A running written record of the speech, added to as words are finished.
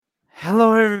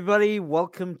Hello, everybody.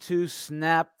 Welcome to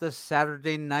Snap the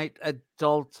Saturday Night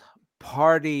Adult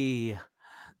Party,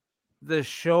 the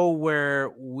show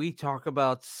where we talk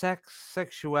about sex,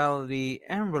 sexuality,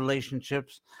 and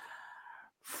relationships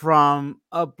from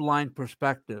a blind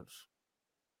perspective.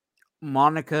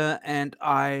 Monica and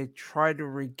I try to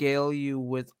regale you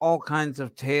with all kinds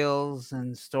of tales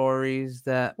and stories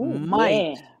that Oh,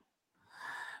 might yeah.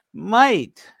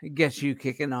 might get you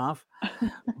kicking off,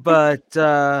 but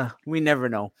we never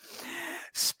know.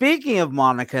 Speaking of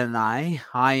Monica and I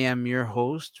am your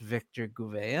host, Victor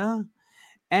Gouveia,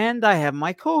 and I have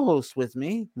my co host with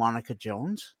me, Monica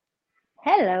Jones.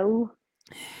 Hello.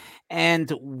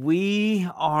 And we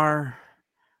are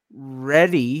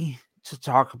ready to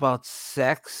talk about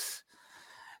sex,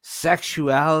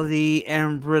 sexuality,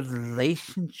 and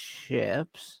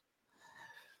relationships.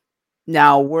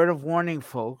 Now, word of warning,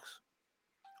 folks,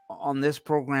 on this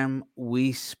program,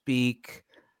 we speak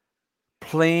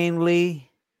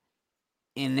plainly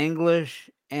in English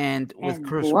and with And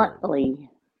curse words. bluntly.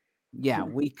 Yeah,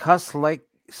 we cuss like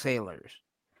sailors.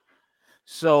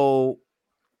 So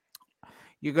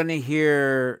you're going to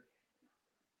hear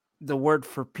the word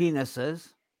for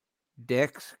penises,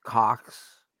 dicks, cocks,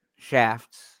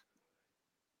 shafts,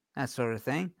 that sort of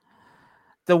thing.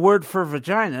 The word for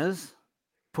vaginas,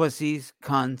 pussies,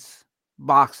 cunts,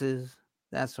 boxes,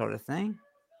 that sort of thing.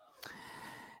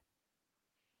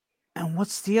 And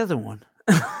what's the other one?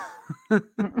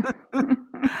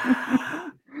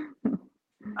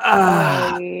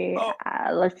 Ah, oh,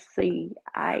 Let's see.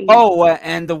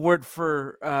 and the word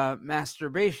for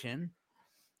masturbation,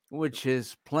 which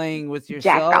is playing with Jack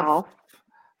yourself, off.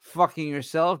 fucking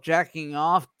yourself, jacking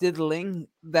off, diddling,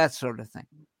 that sort of thing.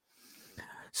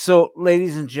 So,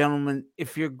 ladies and gentlemen,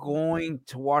 if you're going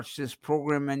to watch this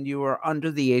program and you are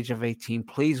under the age of 18,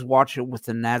 please watch it with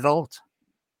an adult.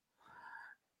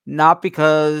 Not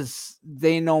because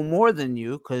they know more than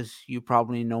you, because you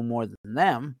probably know more than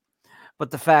them,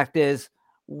 but the fact is,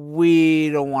 we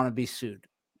don't want to be sued.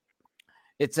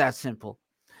 It's that simple.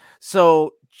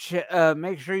 So,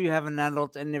 make sure you have an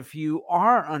adult. And if you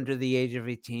are under the age of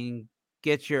 18,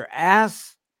 get your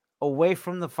ass away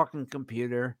from the fucking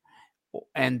computer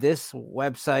and this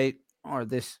website or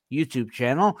this YouTube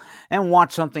channel and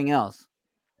watch something else.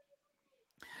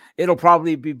 It'll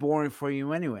probably be boring for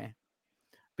you anyway,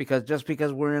 because just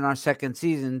because we're in our second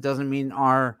season doesn't mean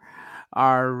our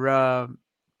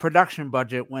production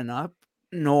budget went up,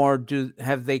 nor do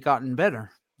have they gotten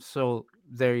better. So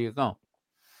there you go.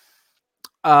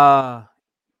 Uh,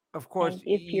 of course, And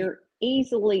if you're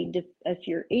easily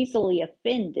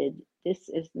offended, this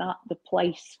is not the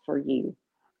place for you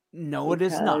no, it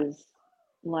is not. because,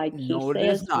 like he No, it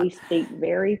is says, we not. speak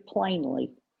very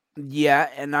plainly. Yeah,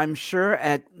 and I'm sure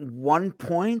at one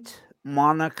point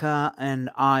Monica and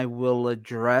I will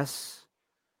address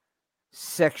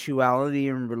sexuality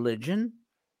and religion,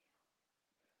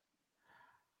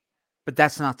 but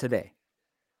that's not today.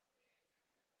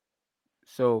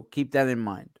 So keep that in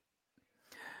mind.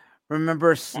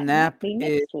 Remember, That might Snap be is,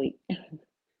 next week.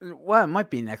 well, it might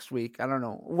be next week. I don't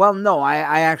know. Well, no, I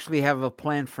actually have a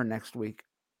plan for next week.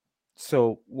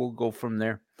 So we'll go from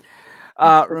there.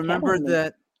 Thanks for Remember telling me.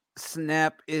 that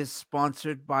Snap is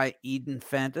sponsored by Eden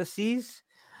Fantasies,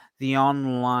 the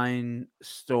online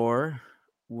store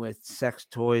with sex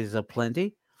toys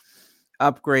aplenty.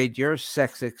 Upgrade your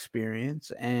sex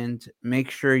experience and make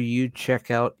sure you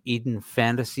check out Eden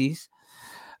Fantasies.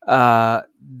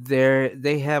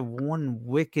 They have one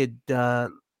wicked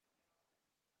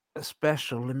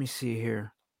special. Let me see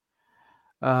here.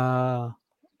 Uh,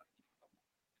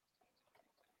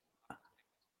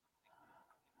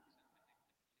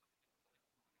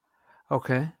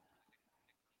 okay,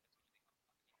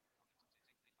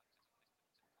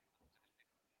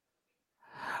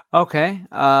 okay.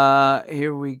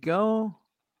 Here we go.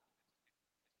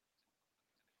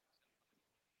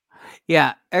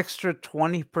 Yeah, extra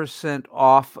 20%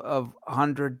 off of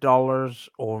 $100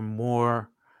 or more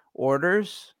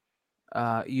orders.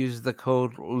 Use the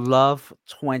code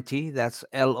LOVE20. That's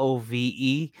LOVE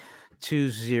 20.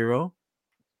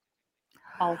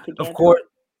 All Of together. course,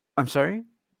 I'm sorry.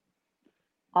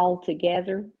 All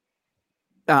together.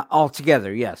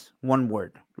 Altogether, yes, one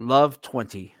word.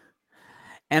 LOVE20.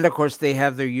 And of course, they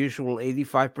have their usual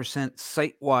 85%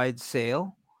 site wide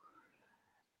sale.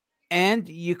 And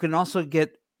you can also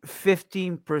get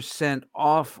 15%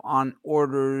 off on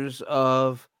orders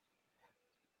of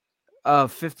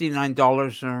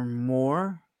 $59 or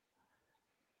more.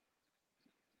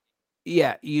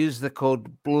 Yeah, use the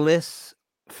code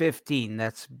BLISS15.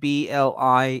 That's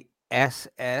BLISS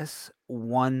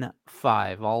 15,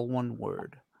 all one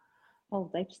word. Oh,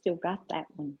 they've still got that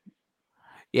one.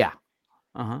 Yeah.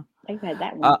 Uh-huh. They've had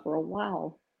that Uh, one for a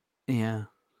while. yeah.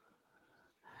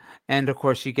 And of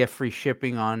course, you get free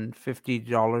shipping on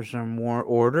 $50 or more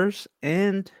orders,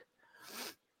 and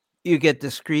you get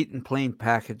discreet and plain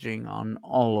packaging on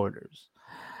all orders.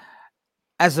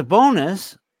 As a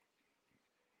bonus,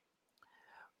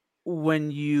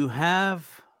 when you have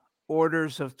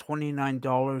orders of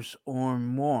 $29 or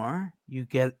more, you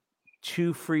get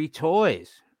 2 free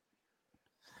toys.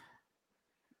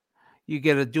 You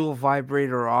get a dual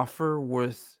vibrator offer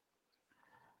worth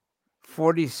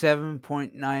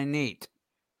 $47.98.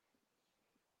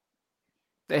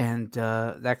 And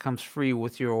that comes free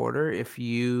with your order if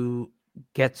you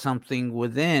get something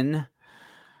within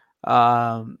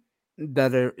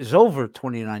that is over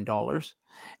 $29,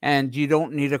 and you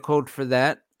don't need a code for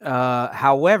that.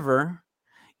 However,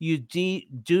 you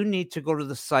do need to go to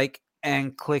the site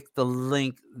and click the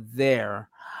link there.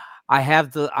 I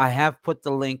have put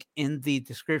the link in the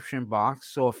description box,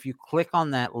 so if you click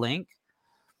on that link,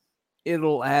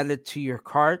 it'll add it to your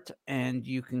cart and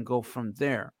you can go from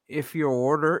there if your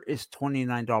order is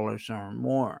 $29 or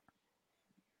more.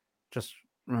 Just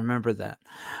remember that.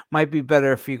 Might be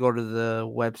better if you go to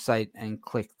the website and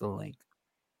click the link.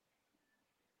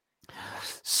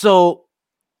 So,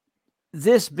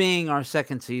 this being our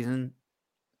second season,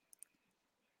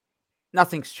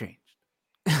 nothing's changed.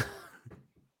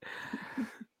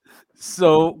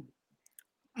 So,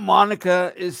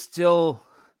 Monica is still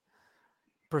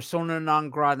persona non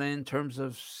grata in terms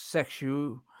of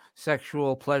sexual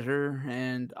pleasure,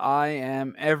 and I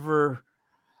am ever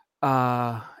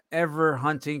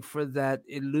hunting for that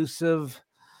elusive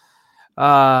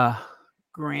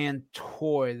grand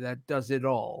toy that does it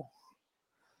all.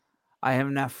 I have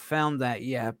not found that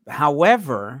yet.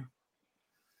 However,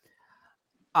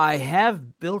 I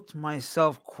have built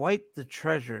myself quite the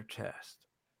treasure chest,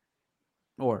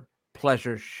 or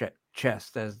pleasure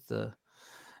chest, as the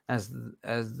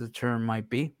term might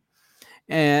be.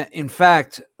 And in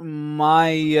fact,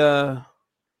 my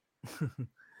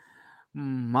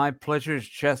my pleasures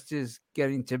chest is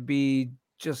getting to be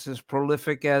just as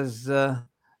prolific as the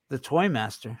Toy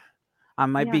Master. I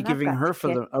might Yeah, be and giving her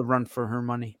a run for her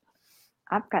money.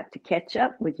 I've got to catch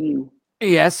up with you.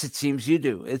 Yes, it seems you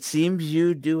do. It seems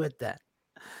you do at that.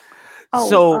 Oh,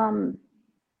 So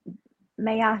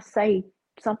may I say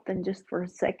something just for a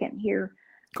second here?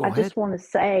 go I ahead. just want to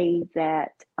say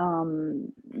that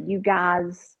you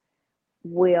guys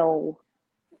will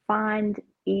find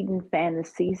Eden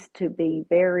Fantasies to be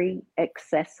very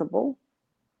accessible.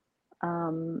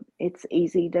 It's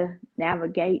easy to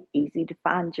navigate, easy to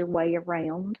find your way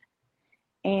around,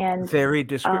 and Very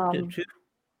descriptive too.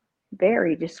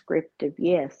 very descriptive,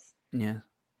 yes. Yeah.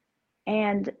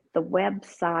 And the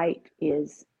website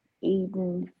is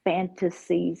Eden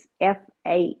Fantasies, Fantasys.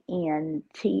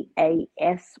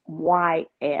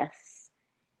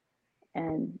 And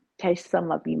in case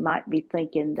some of you might be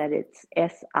thinking that it's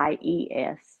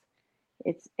SIES,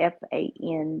 it's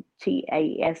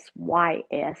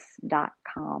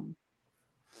FANTASYS.com.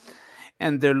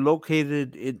 And they're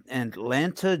located in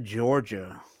Atlanta,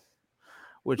 Georgia,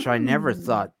 which I never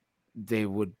thought they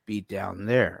would be down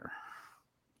there.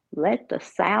 Let the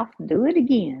South do it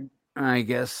again. I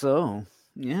guess so.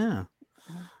 Yeah.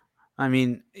 I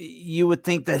mean, you would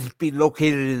think that it'd be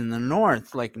located in the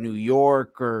north, like New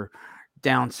York or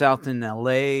down south in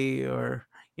LA, or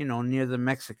near the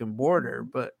Mexican border.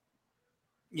 But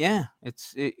yeah,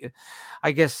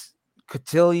 I guess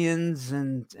cotillions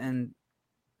and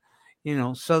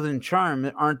Southern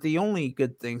charm aren't the only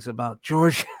good things about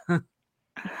Georgia.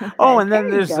 Oh, and then There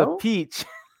you there's the go. peach.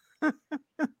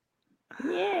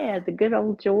 Yeah, the good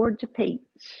old Georgia peach.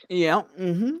 Yeah.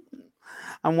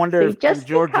 I wonder See, if the just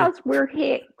Georgia. because we're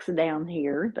Hicks down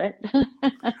here, that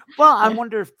Well, I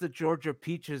wonder if the Georgia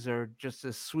peaches are just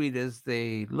as sweet as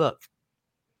they look.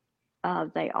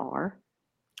 they are.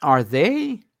 Are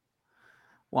they?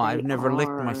 Well, They I've never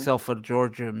licked are. myself a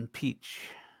Georgian peach.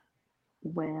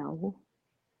 Well,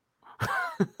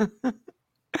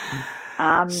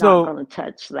 I'm not So, going to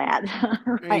touch that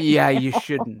right yeah, now. you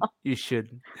shouldn't. You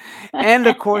shouldn't. And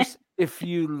of course, if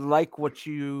you like what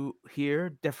you hear,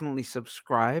 definitely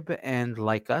subscribe and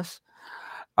like us.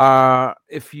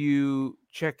 If you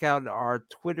check out our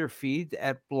Twitter feed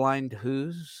at Blind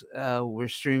Who's, we're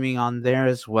streaming on there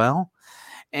as well.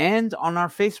 And on our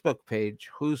Facebook page,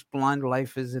 Whose Blind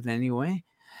Life Is It Anyway?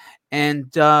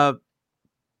 And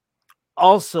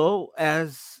also,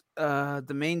 as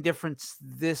the main difference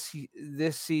this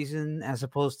season as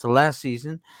opposed to last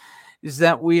season is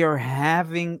that we are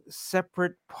having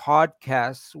separate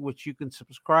podcasts which you can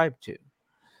subscribe to.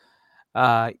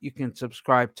 You can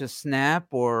subscribe to Snap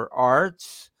or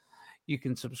Arts. You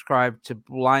can subscribe to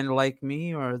Blind Like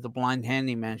Me or the Blind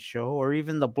Handyman Show or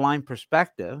even the Blind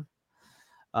Perspective.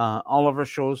 All of our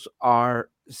shows are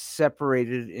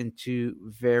separated into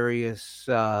various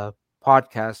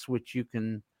podcasts, which you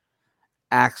can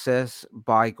access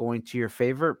by going to your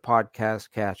favorite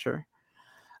podcast catcher,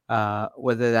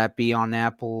 whether that be on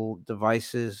Apple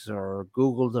devices or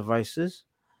Google devices,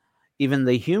 even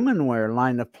the Humanware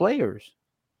line of players.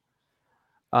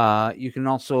 You can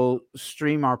also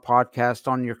stream our podcast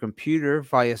on your computer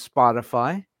via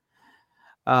Spotify.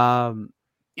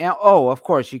 Yeah. Oh, of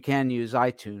course, you can use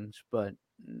iTunes, but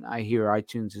I hear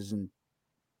iTunes isn't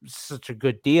such a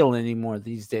good deal anymore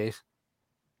these days.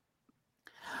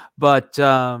 But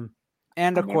and I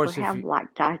of never course, if have you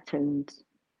liked iTunes.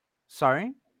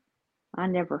 sorry, I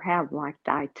never have liked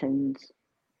iTunes.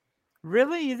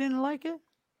 really, you didn't like it?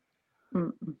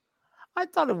 Mm-mm. I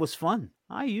thought it was fun.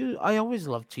 I always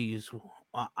love to use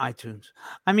iTunes.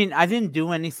 I mean, I didn't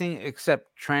do anything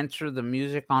except transfer the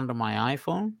music onto my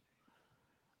iPhone,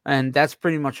 and that's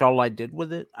pretty much all I did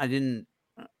with it. I didn't.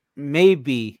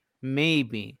 Maybe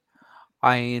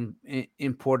I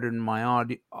imported my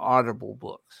Audible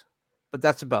books, but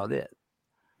that's about it.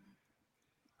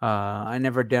 I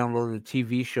never downloaded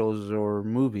TV shows or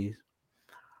movies,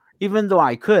 even though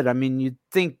I could. I mean, you'd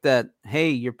think that, hey,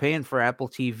 you're paying for Apple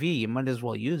TV, you might as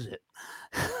well use it.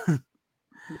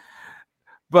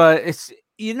 But it's,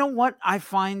 you know what? I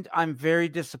find I'm very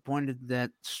disappointed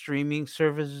that streaming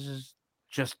services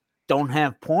just don't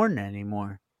have porn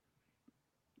anymore.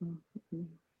 Mm-mm.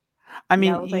 I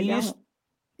mean, No, they don't.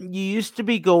 you used to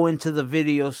be go into the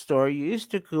video store. You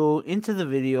used to go into the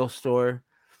video store.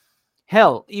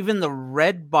 Hell, even the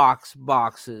red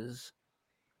boxes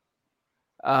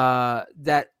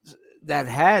that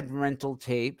had rental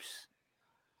tapes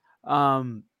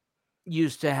um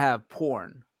used to have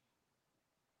porn.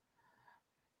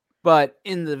 But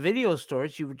in the video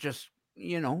stores, you would just,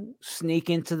 sneak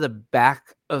into the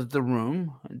back of the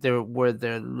room there where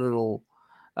the little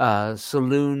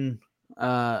saloon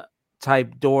uh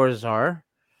type doors are,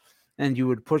 and you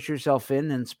would push yourself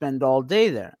in and spend all day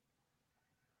there.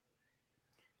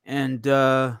 And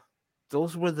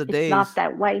those were the It's not days.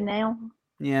 that way now.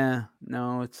 Yeah,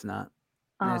 no, it's not.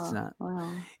 It's not.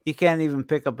 Well, You can't even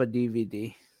pick up a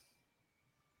DVD.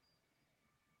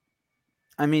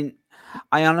 I mean,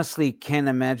 I honestly can't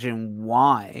imagine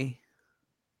why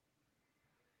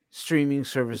streaming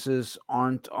services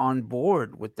aren't on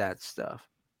board with that stuff.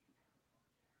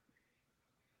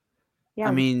 yeah, I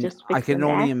I was mean, just fixing to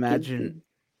ask you. If you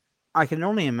I can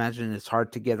only imagine it's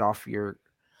hard to get off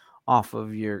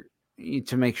of your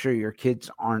to make sure your kids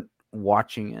aren't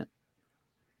watching it.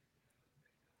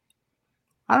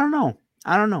 I don't know.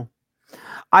 I don't know.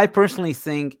 I personally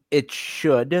think it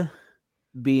should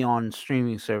be on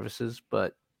streaming services,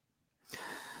 but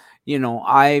you know,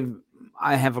 I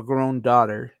have a grown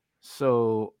daughter,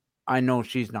 so I know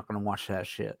she's not going to watch that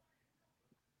shit.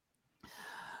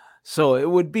 So it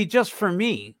would be just for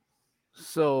me.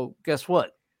 So guess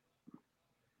what?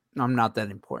 I'm not that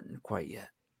important quite yet.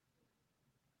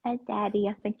 Hey, Daddy,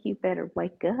 I think you better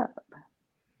wake up.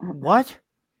 What?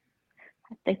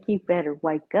 I think you better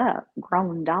wake up.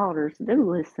 Grown daughters do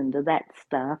listen to that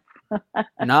stuff.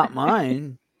 Not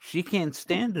mine. She can't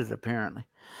stand it apparently.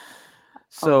 Oh,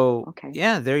 So, okay.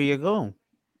 yeah, there you go.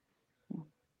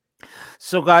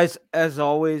 So guys, as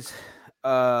always,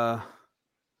 uh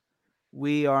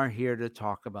we are here to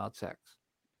talk about sex.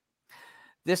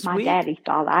 This My week, daddy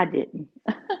thought I didn't.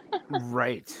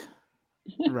 right.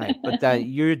 Right, but that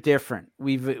you're different.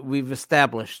 We've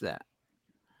established that.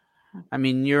 I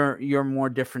mean, you're more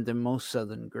different than most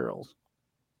Southern girls,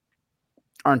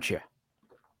 aren't you?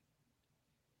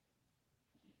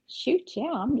 Shoot,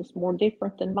 yeah, I'm just more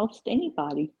different than most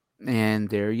anybody. And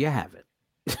there you have it.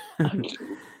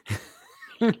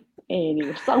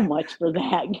 Anyway, so much for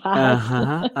that,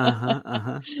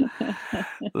 guys.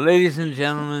 Ladies and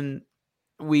gentlemen,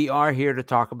 we are here to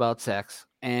talk about sex,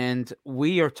 and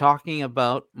we are talking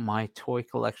about my toy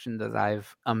collection that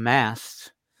I've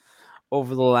amassed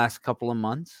over the last couple of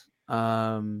months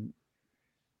during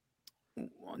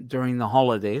the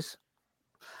holidays.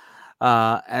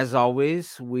 As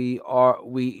always, we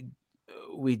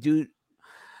do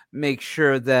make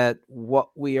sure that what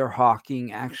we are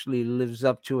hawking actually lives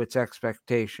up to its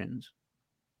expectations.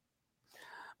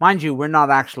 Mind you, we're not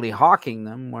actually hawking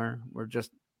them. We're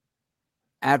just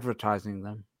advertising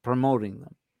them, promoting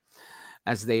them,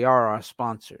 as they are our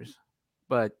sponsors.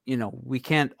 But, we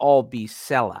can't all be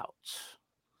sellouts.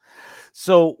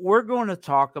 So we're going to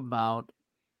talk about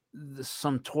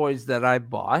some toys that I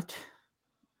bought.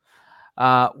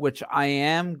 which I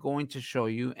am going to show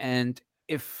you. And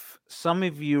if some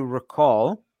of you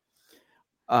recall,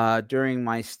 during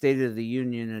my State of the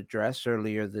Union address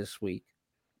earlier this week,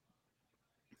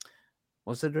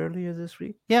 was it earlier this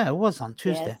week? Yeah, it was on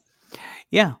Tuesday.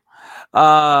 Yes.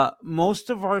 Yeah. Most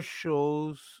of our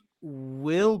shows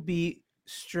will be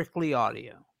strictly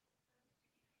audio.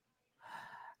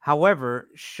 However,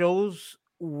 shows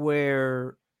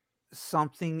where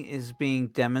something is being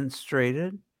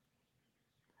demonstrated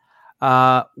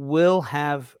will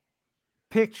have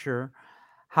picture.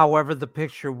 However, the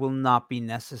picture will not be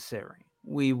necessary.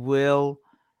 We will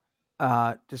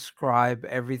describe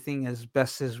everything as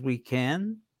best as we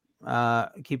can.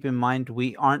 Keep in mind,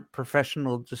 we aren't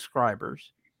professional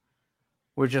describers.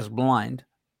 We're just blind.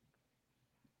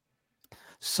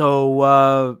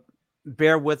 So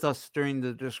bear with us during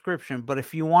the description. But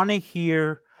if you want to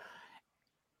hear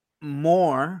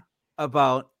more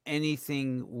about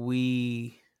anything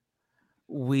we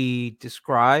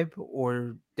describe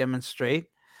or demonstrate,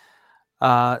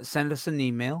 send us an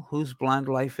email. Whose blind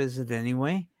life is it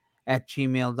anyway?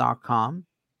 @gmail.com.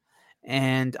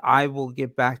 And I will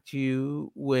get back to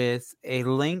you with a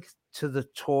link to the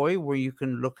toy where you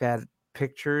can look at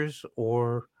pictures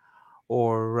or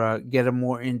get a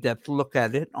more in-depth look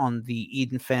at it on the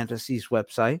Eden Fantasies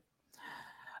website.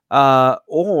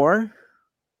 Or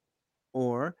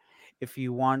if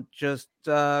you want just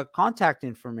contact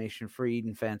information for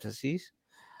Eden Fantasies,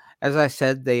 as I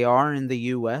said, they are in the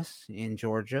U.S., in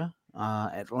Georgia,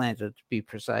 Atlanta to be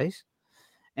precise.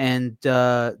 And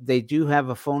they do have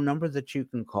a phone number that you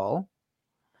can call.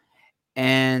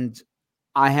 And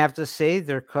I have to say,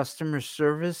 their customer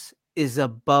service is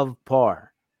above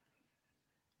par.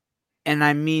 And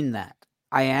I mean that.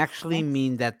 I actually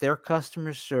mean that their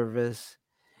customer service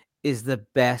is the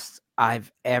best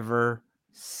I've ever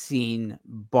seen,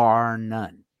 bar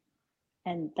none.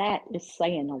 And that is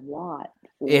saying a lot.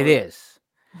 It is.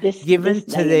 Given this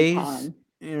day and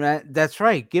time. That's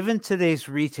right. Given today's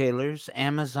retailers,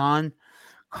 Amazon,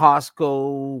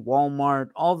 Costco, Walmart,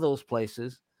 all those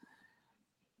places,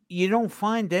 you don't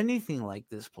find anything like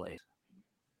this place.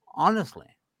 Honestly,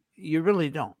 you really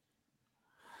don't.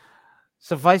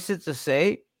 Suffice it to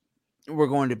say, we're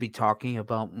going to be talking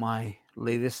about my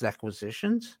latest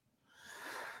acquisitions.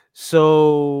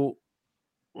 So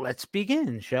let's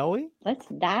begin, shall we? Let's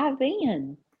dive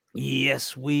in.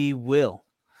 Yes, we will.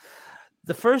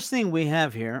 The first thing we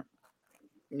have here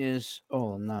is I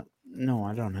don't know.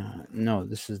 No,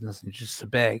 this is nothing, just a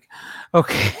bag.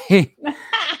 Okay.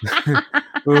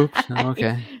 Oops.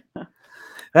 Okay.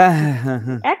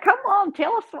 Come on,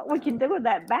 tell us what we can do with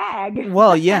that bag.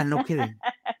 Well, yeah, no kidding.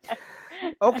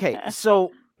 Okay,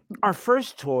 so our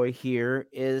first toy here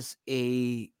is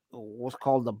what's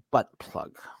called a butt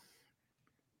plug,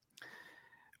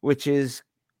 which is,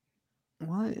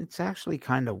 well, it's actually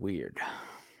kind of weird.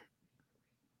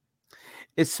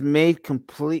 It's made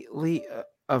completely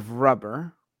of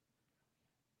rubber.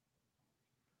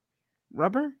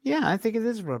 Rubber? Yeah, I think it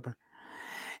is rubber.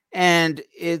 And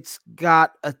it's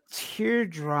got a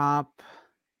teardrop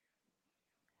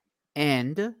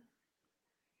end,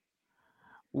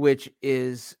 which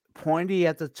is pointy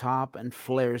at the top and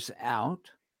flares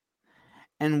out.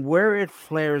 And where it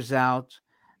flares out,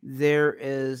 there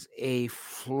is a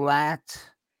flat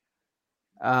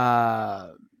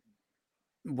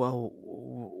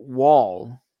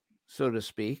wall, so to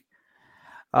speak,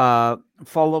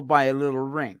 followed by a little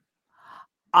ring.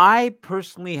 I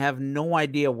personally have no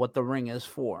idea what the ring is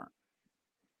for.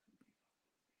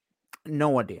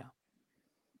 No idea.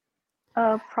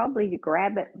 Probably to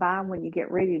grab it by when you get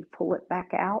ready to pull it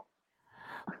back out.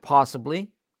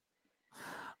 Possibly.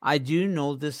 I do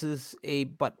know this is a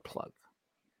butt plug.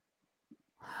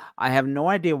 I have no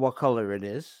idea what color it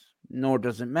is, nor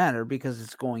does it matter because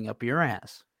it's going up your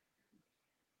ass.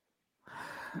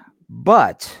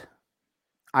 But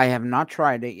I have not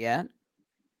tried it yet,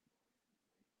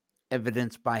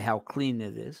 evidenced by how clean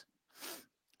it is.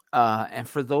 And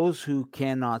for those who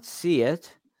cannot see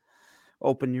it,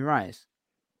 open your eyes.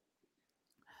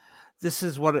 This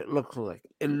is what it looks like.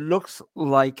 It looks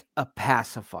like a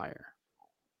pacifier.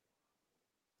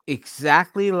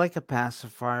 Exactly like a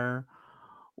pacifier,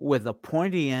 with a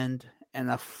pointy end and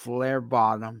a flare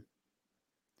bottom.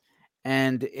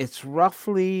 And it's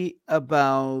roughly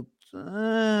about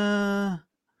an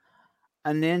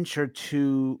inch or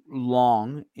two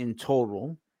long in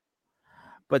total.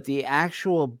 But the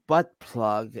actual butt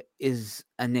plug is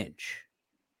an inch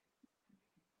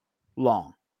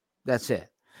long. That's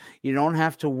it. You don't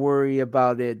have to worry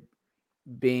about it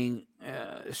being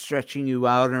stretching you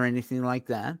out or anything like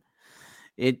that.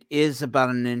 It is about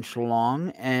an inch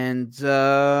long, and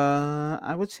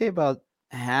I would say about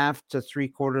half to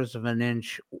 3/4 of an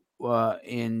inch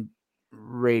in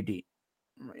radi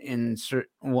in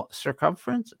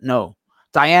circumference. No,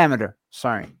 diameter.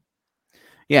 Sorry.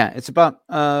 Yeah, it's about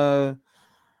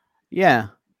yeah,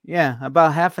 yeah,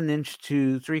 about half an inch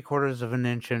to 3/4 of an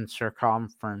inch in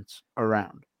circumference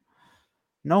around.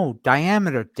 No,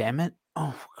 diameter, damn it.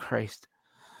 Oh Christ.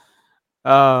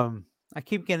 I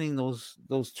keep getting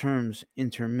those terms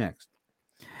intermixed.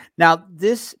 Now,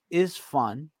 this is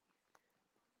fun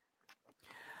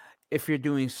if you're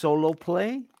doing solo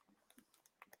play.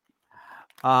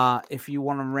 If you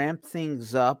want to ramp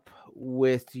things up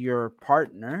with your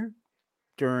partner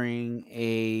during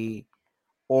a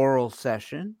oral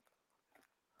session,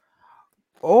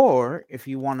 or if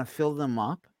you want to fill them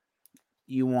up,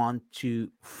 you want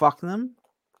to fuck them,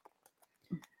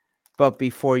 but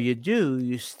before you do,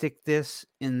 you stick this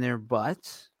in their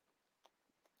butts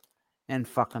and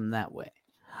fuck them that way.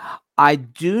 I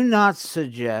do not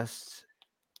suggest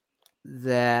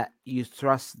that you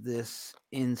thrust this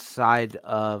inside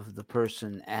of the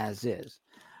person as is.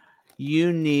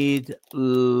 You need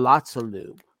lots of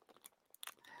lube,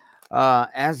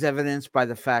 as evidenced by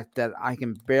the fact that I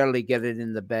can barely get it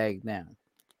in the bag now.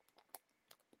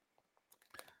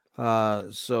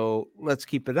 So let's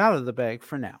keep it out of the bag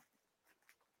for now.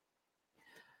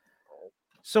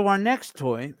 So our next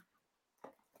toy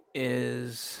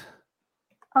is...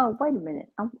 Oh, wait a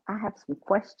minute. I have some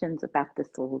questions about this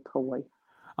little toy.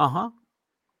 Uh-huh.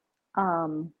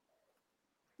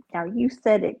 Now you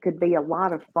said it could be a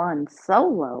lot of fun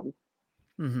solo.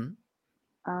 Mm-hmm.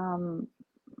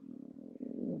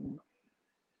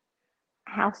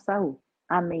 How so?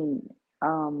 I mean,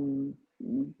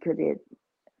 could it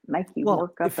make you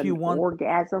work up an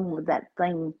orgasm with that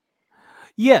thing?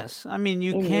 Yes, I mean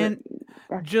you can.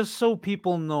 Just so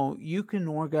people know, you can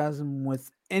orgasm with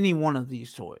any one of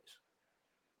these toys.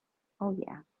 Oh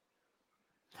yeah.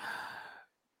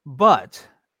 But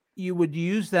you would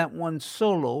use that one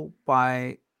solo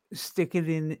by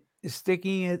sticking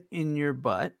it in your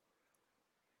butt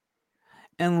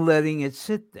and letting it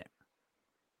sit there.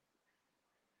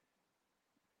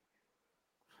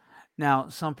 Now,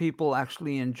 some people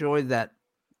actually enjoy that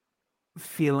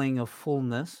feeling of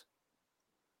fullness.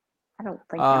 I don't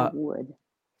think I would.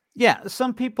 Yeah,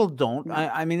 some people don't. No.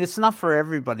 I mean, it's not for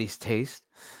everybody's taste.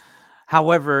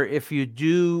 However, if you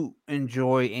do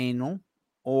enjoy anal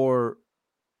or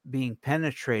being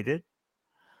penetrated,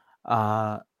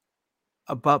 a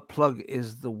butt plug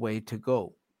is the way to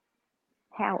go.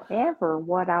 However,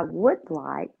 what I would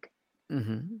like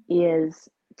is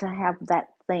to have that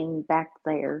thing back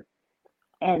there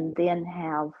and then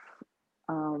have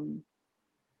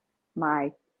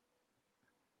my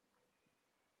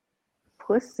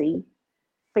pussy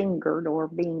fingered or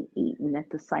being eaten at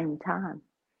the same time.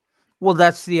 Well,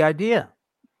 that's the idea.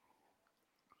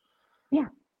 Yeah.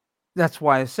 That's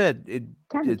why I said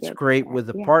it's great with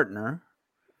a partner,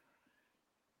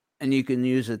 and you can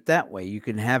use it that way. You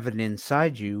can have it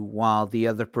inside you while the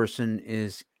other person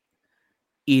is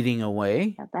eating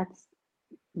away.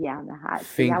 Yeah, I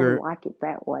would like it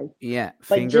that way. Yeah,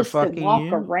 but just to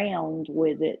walk around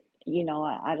with it,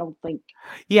 I don't think.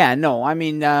 Yeah, no, I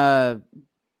mean,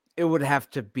 it would have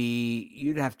to be.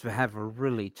 You'd have to have a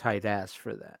really tight ass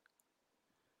for that,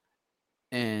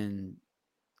 and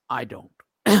I don't.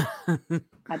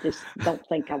 I just don't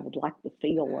think I would like the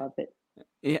feel of it.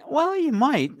 Yeah, well, you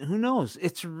might. Who knows?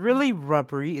 It's really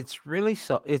rubbery. It's really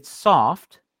it's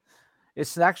soft.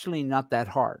 It's actually not that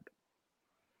hard.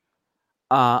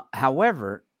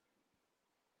 However,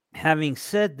 having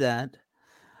said that,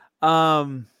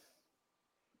 I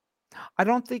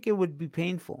don't think it would be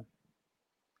painful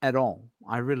at all.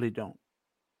 I really don't.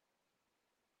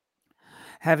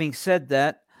 Having said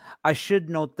that, I should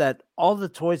note that all the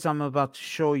toys I'm about to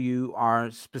show you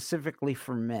are specifically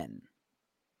for men,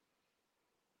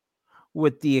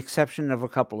 with the exception of a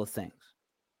couple of things.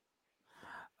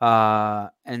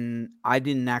 And I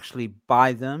didn't actually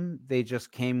buy them. They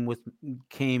just came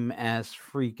as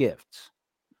free gifts.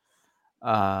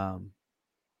 Yeah,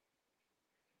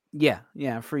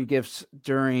 free gifts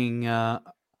during a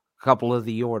couple of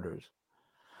the orders.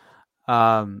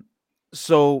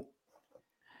 So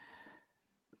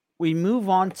we move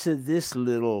on to this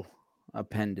little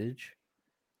appendage.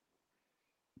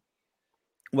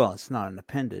 Well, it's not an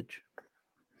appendage.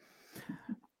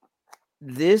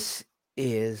 This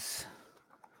is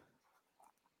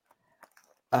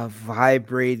a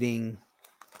vibrating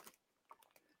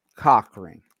cock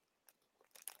ring.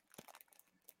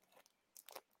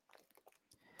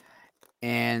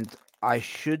 And I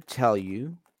should tell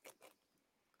you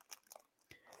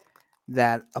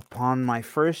that upon my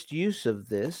first use of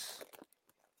this,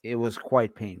 it was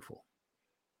quite painful.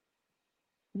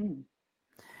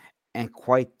 And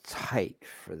quite tight,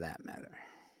 for that matter.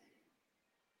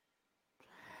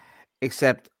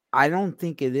 Except I don't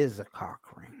think it is a cock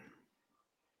ring,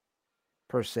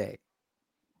 per se.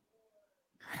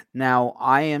 Now,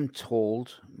 I am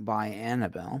told by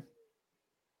Annabelle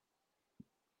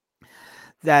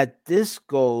that this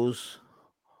goes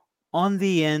on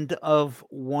the end of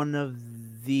one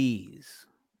of these.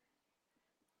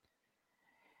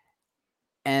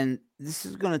 And this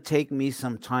is going to take me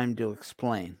some time to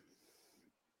explain.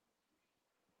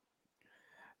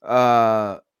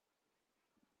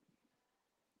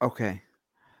 Okay.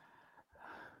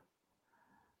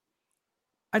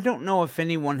 I don't know if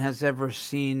anyone has ever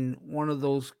seen one of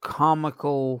those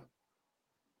comical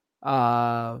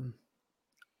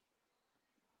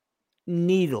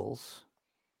needles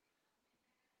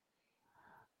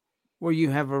where you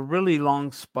have a really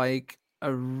long spike,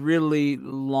 a really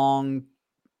long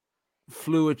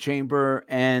fluid chamber,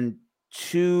 and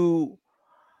two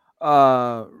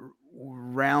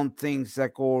round things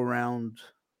that go around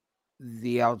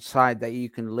the outside that you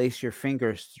can lace your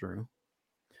fingers through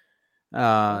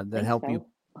that help you.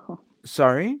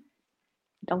 Sorry?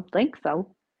 Don't think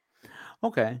so.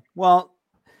 Okay. Well,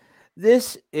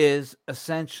 this is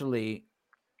essentially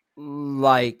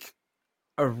like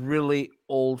a really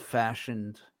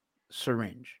old-fashioned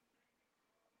syringe.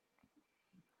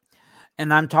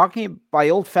 And I'm talking by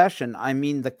old-fashioned, I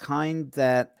mean the kind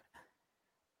that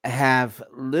have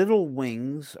little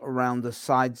wings around the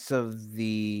sides of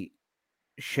the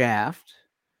shaft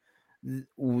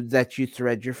that you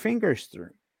thread your fingers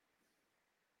through.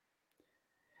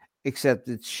 Except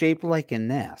it's shaped like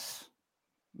an S.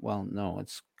 Well, no,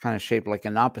 it's kind of shaped like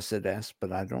an opposite S,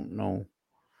 but I don't know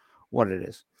what it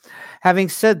is. Having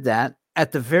said that,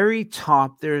 at the very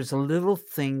top, there's a little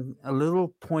thing, a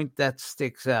little point that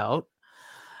sticks out,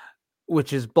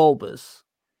 which is bulbous.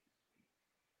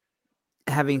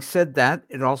 Having said that,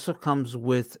 it also comes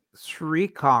with 3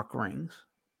 cock rings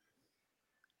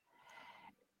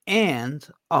and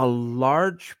a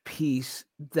large piece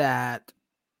that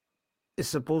is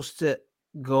supposed to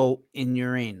go in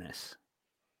your anus.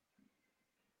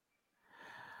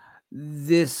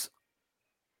 This,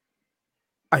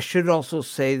 I should also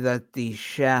say that the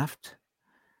shaft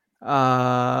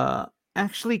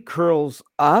actually curls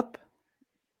up.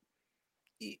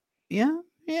 Yeah.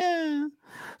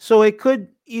 So it could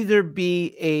either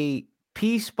be a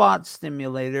P-spot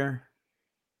stimulator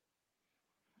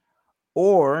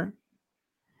or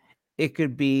it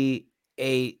could be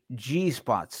a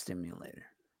G-spot stimulator.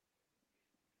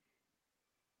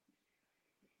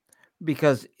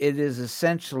 Because it is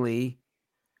essentially,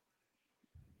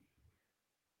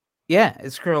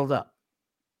 it's curled up.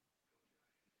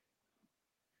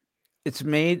 It's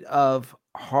made of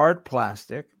hard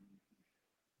plastic.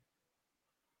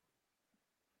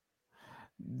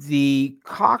 The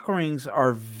cock rings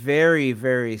are very,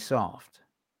 very soft.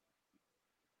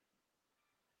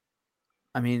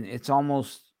 I mean, it's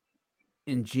almost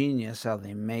ingenious how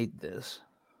they made this.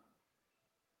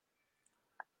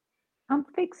 I'm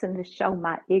fixing to show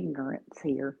my ignorance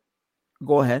here.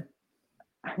 Go ahead.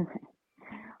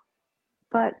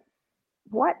 But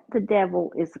what the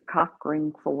devil is a cock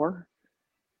ring for?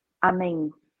 I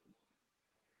mean,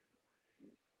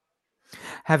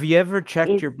 have you ever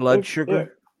checked your blood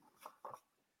sugar?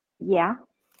 Yeah.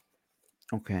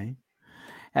 Okay.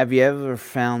 Have you ever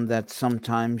found that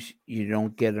sometimes you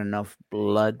don't get enough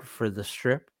blood for the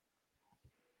strip?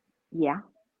 Yeah.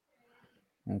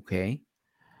 Okay.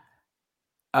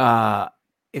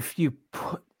 If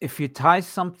you tie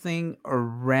something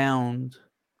around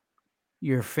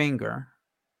your finger,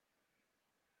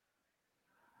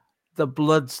 the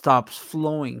blood stops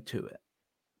flowing to it.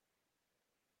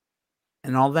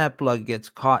 And all that blood gets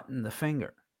caught in the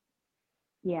finger.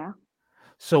 Yeah.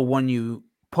 So when you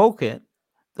poke it,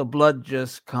 the blood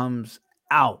just comes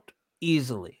out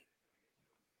easily.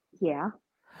 Yeah.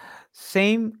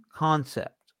 Same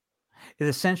concept. It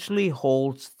essentially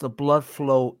holds the blood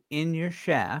flow in your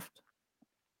shaft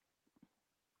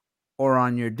or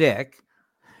on your dick.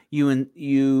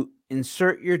 You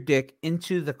insert your dick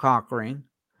into the cock ring.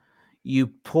 You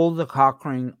pull the cock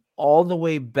ring all the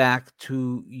way back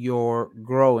to your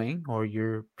growing or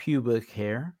your pubic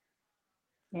hair.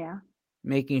 Yeah.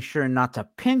 Making sure not to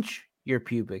pinch your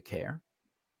pubic hair.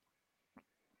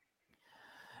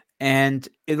 And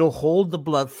it'll hold the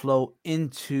blood flow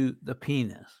into the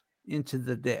penis, into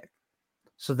the dick,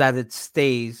 so that it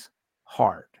stays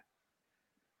hard.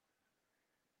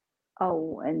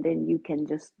 Oh, and then you can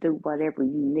just do whatever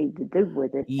you need to do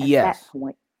with it at that Yes,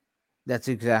 point. that's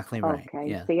exactly right.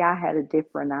 Okay. Yeah. See, I had a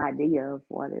different idea of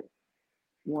what it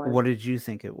was. What did you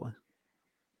think it was?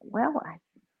 Well,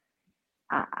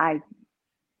 I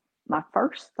my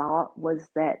first thought was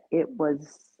that it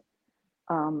was,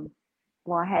 um,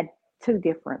 well, I had two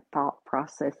different thought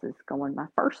processes going. My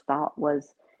first thought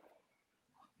was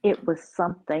it was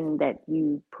something that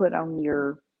you put on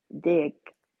your dick,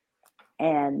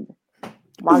 and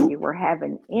while you were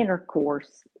having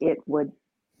intercourse, it would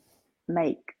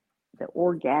make the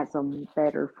orgasm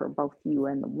better for both you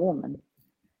and the woman.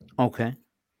 Okay.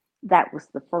 That was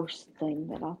the first thing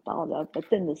that I thought of. But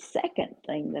then the second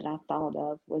thing that I thought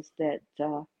of was that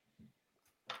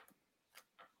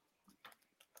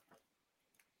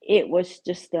it was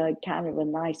just a kind of a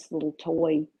nice little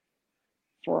toy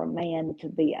for a man to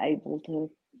be able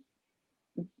to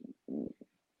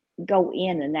go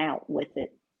in and out with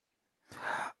it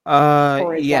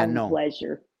for his Yeah, own no.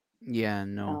 pleasure. Yeah,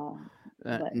 no.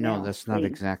 Uh, but No, now, that's not see,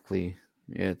 exactly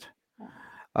it.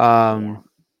 yeah. Um,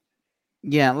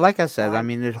 yeah, like I So said, I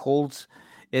mean, it holds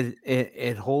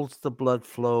the blood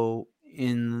flow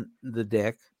in the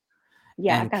dick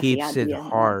yeah, I and got the keeps it idea now.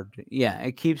 hard. Yeah,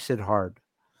 it keeps it hard.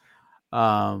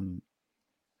 Um,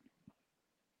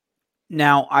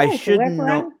 Now I Oh, should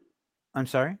know. I'm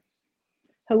sorry.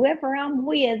 whoever I'm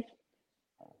with,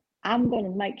 I'm going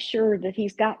to make sure that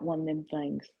he's got one of them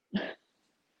things.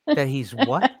 That he's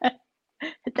what?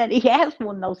 That he has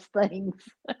one of those things.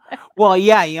 Well,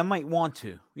 yeah, you might want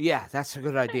to. Yeah, that's a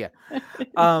good idea.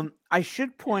 I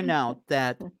should point out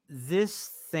that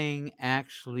this thing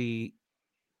actually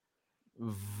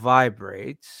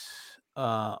vibrates.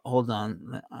 Hold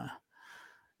on.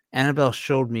 Annabelle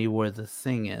showed me where the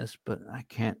thing is, but I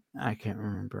can't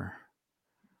remember.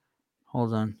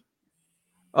 Hold on.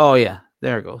 Oh yeah,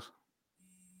 there it goes.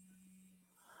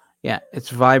 Yeah, it's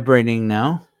vibrating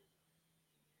now.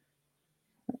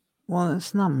 Well,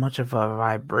 it's not much of a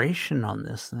vibration on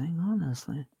this thing,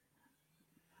 honestly.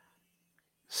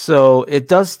 So it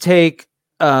does take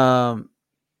watch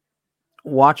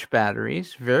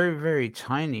batteries, very, very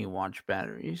tiny watch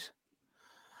batteries.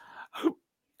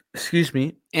 Excuse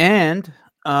me. And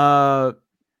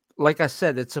like I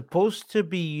said, it's supposed to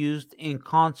be used in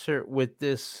concert with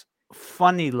this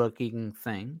funny looking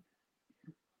thing,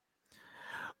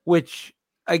 which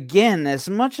again, as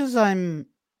much as I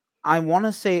want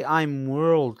to say I'm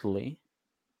worldly,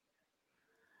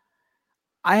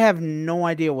 I have no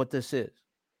idea what this is.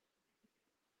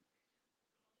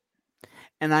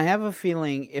 And I have a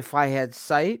feeling if I had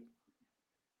sight,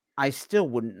 I still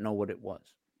wouldn't know what it was.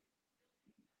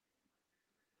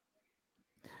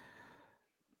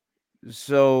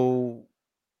 So,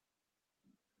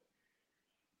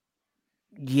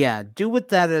 yeah, do with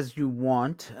that as you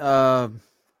want. I'll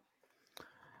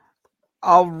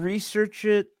research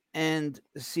it and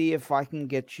see if I can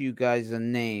get you guys a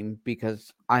name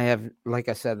because I have, like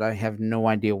I said, I have no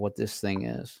idea what this thing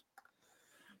is.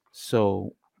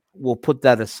 So we'll put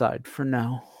that aside for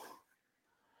now.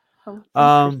 Oh, it's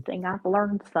interesting. I've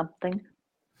learned something.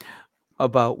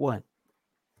 About what?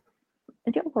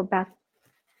 About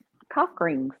cock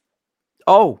rings.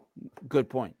 Oh, good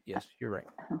point. Yes, you're right.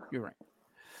 You're right.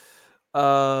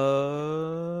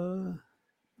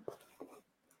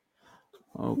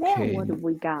 Okay. Now what do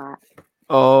we got?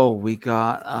 Oh, we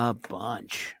got a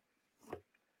bunch.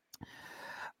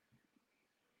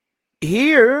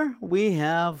 Here we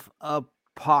have a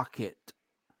pocket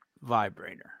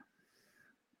vibrator.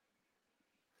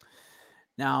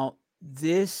 Now,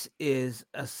 this is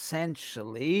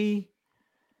essentially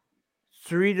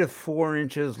 3 to 4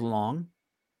 inches long,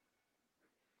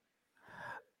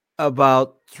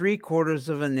 about 3/4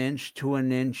 of an inch to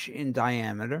an inch in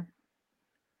diameter,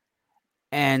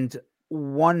 and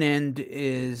one end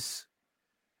is,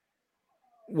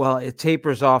 well, it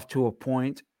tapers off to a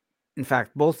point. In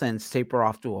fact, both ends taper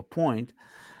off to a point,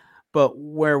 but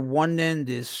where one end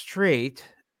is straight,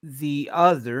 the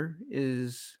other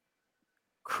is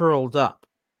curled up.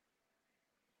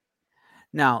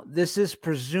 Now, this is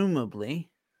presumably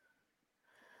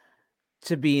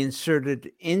to be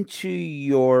inserted into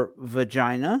your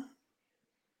vagina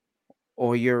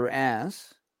or your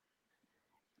ass,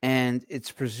 and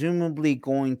it's presumably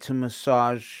going to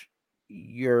massage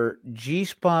your G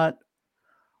spot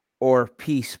or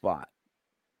P spot.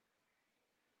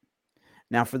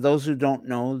 Now, for those who don't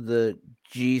know, the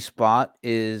G spot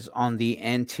is on the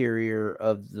anterior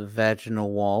of the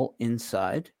vaginal wall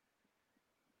inside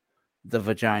the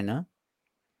vagina.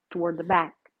 Toward the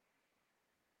back.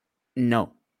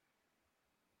 No,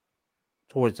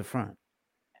 towards the front.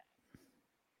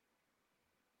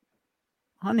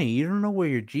 Honey, you don't know where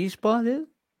your G spot is?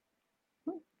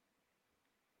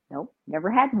 Nope, never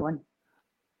had one.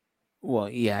 Well,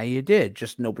 yeah, you did.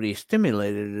 Just nobody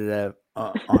stimulated it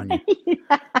on you.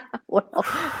 Well,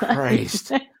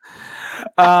 Christ.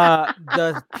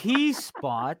 The P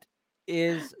spot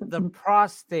is the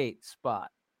prostate spot.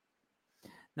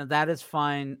 Now, that is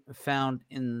found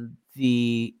in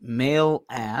the male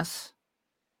ass,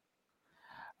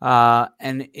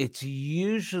 and it's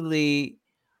usually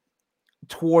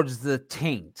towards the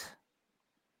taint.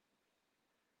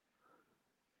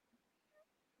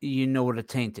 You know what a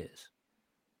taint is,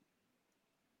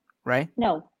 right?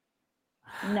 no,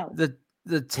 no.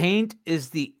 The taint is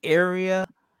the area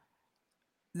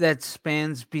that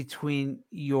spans between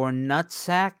your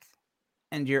nutsack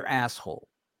and your asshole.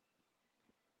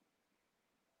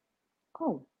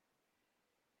 Oh,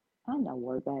 I know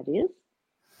where that is.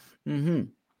 Hmm.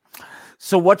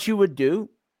 So what you would do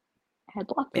Had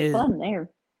lots of is, fun there.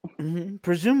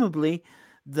 presumably,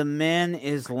 the man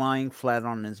is lying flat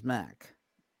on his back.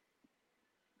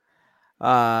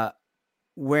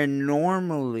 Where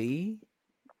normally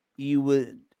you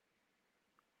would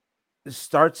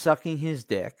start sucking his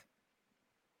dick,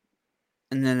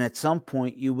 and then at some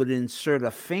point you would insert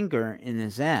a finger in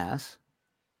his ass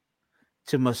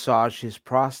to massage his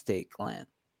prostate gland.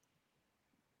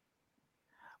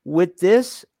 With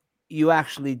this, you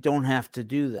actually don't have to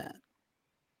do that.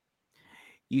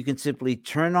 You can simply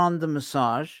turn on the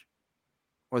massage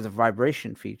or the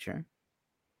vibration feature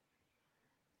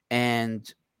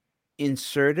and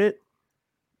insert it,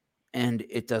 and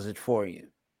it does it for you.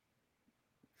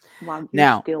 While you're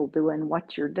Now, still doing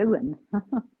what you're doing.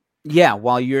 yeah,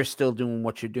 while you're still doing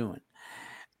what you're doing.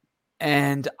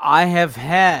 And I have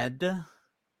had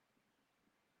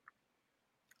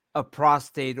a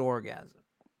prostate orgasm,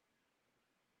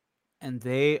 and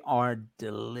they are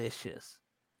delicious.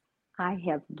 I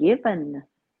have given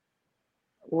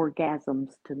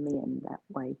orgasms to men that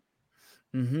way.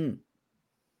 Hmm.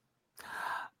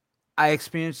 I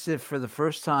experienced it for the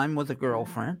first time with a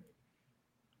girlfriend.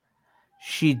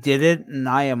 She did it, and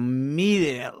I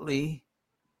immediately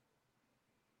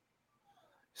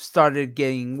started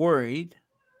getting worried.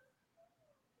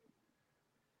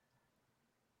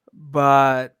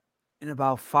 But in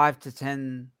about 5 to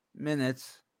 10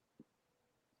 minutes,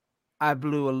 I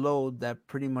blew a load that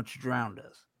pretty much drowned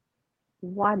us.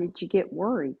 Why did you get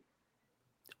worried?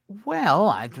 Well,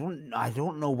 I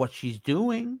don't know what she's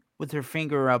doing with her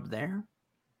finger up there.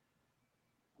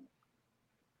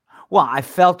 Well, I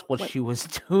felt what What? she was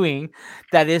doing.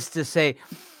 That is to say,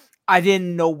 I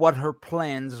didn't know what her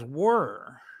plans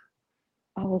were,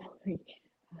 Oh,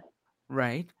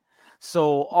 right?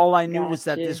 So all I knew was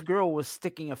that gotcha. this girl was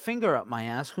sticking a finger up my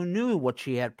ass. Who knew what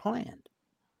she had planned?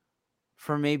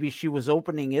 For maybe she was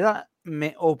opening it up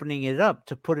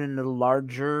to put in a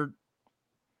larger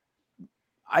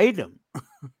item.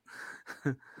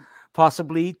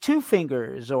 Possibly 2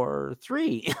 fingers or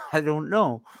 3. I don't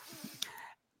know.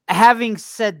 Having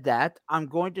said that, I'm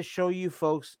going to show you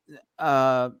folks.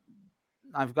 I've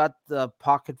got the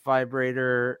pocket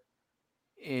vibrator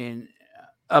in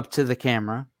up to the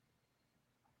camera,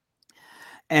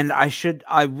 and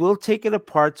I will take it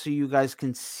apart so you guys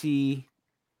can see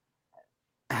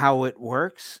how it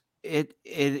works.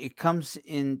 It comes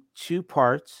in 2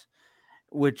 parts,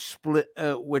 which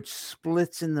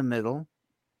splits in the middle,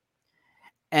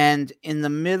 and in the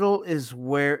middle is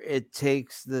where it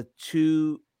takes the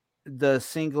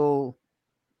single.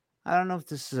 I don't know if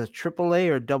this is a AAA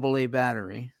or AA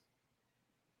battery.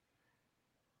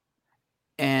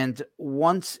 And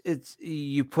once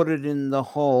you put it in the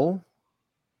hole,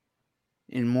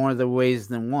 in more of the ways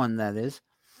than one, that is,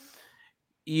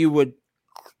 you would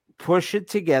push it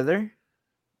together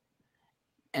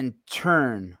and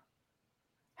turn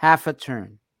half a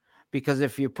turn. Because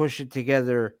if you push it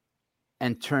together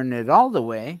and turn it all the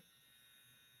way,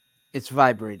 it's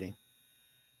vibrating.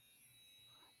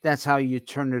 That's how you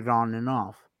turn it on and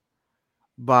off,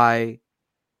 by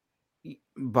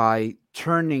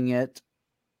turning it.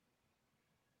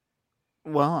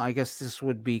 Well, I guess this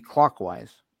would be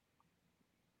clockwise.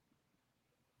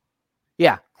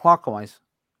 Yeah, clockwise.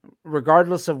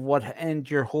 Regardless of what end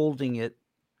you're holding it,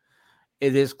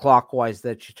 it is clockwise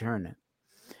that you turn it.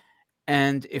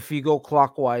 And if you go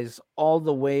clockwise all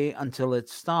the way until it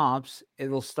stops,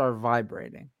 it'll start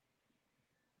vibrating.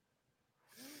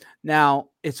 Now,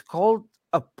 it's called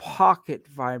a pocket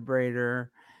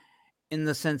vibrator in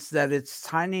the sense that it's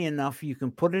tiny enough you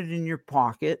can put it in your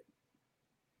pocket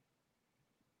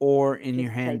or in your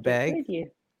Just take it handbag with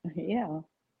you. Yeah.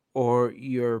 or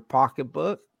your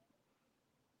pocketbook,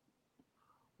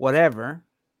 whatever.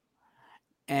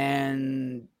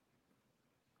 and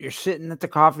you're sitting at the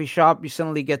coffee shop, you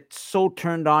suddenly get so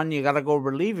turned on, you got to go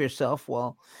relieve yourself.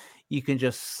 Well, you can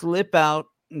just slip out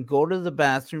and go to the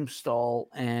bathroom stall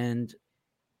and,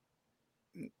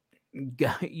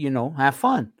 have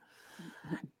fun.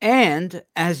 And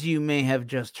as you may have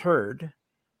just heard,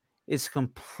 it's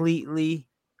completely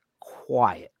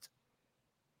quiet.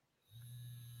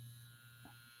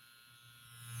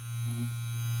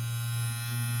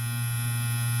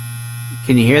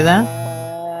 Can you hear that?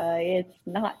 It's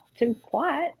not too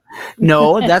quiet.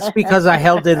 No, that's because I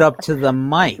held it up to the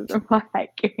mic.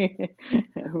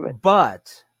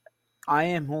 But I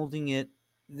am holding it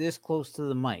this close to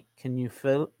the mic. Can you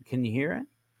hear it?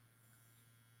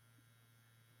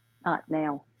 Not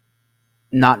now.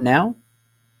 Not now?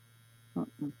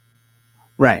 Mm-mm.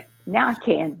 Right. Now I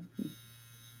can.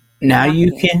 Now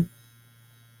you can?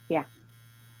 Yeah.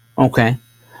 Okay.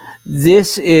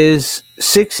 This is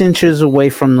 6 inches away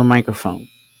from the microphone.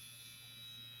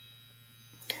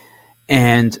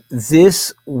 And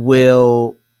this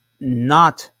will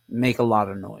not make a lot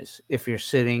of noise if you're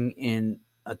sitting in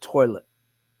a toilet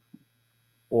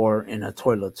or in a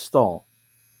toilet stall.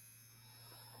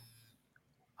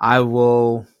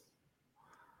 And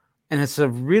it's a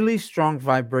really strong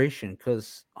vibration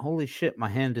because holy shit, my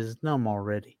hand is numb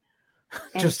already.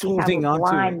 Just holding on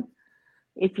to it.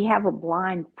 If you have a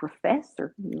blind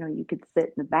professor, you could sit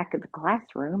in the back of the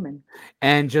classroom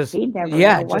and just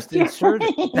just insert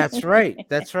it. That's right.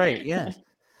 That's right. Yes.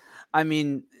 I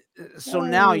mean, so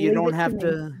now you don't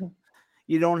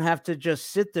have to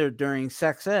just sit there during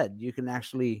sex ed. You can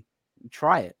actually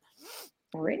try it.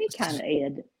 Or any kind of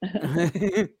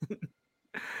ed.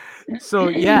 So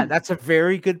yeah, that's a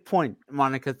very good point,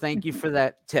 Monica. Thank you for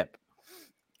that tip.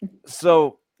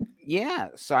 So yeah,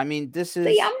 so I mean, this is.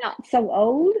 See, I'm not so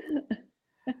old.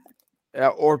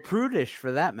 Or prudish,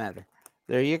 for that matter.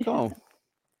 There you go.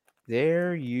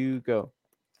 There you go.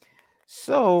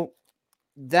 So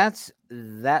that's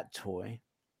that toy.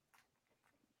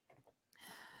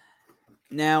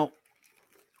 Now,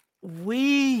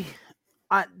 that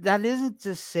isn't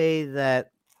to say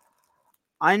that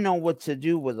I know what to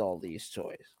do with all these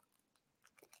toys.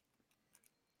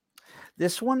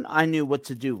 This one I knew what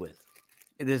to do with.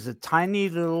 It is a tiny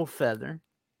little feather.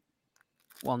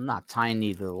 Well, not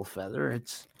tiny little feather.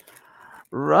 It's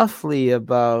roughly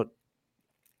about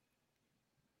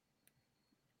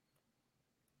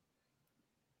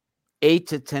 8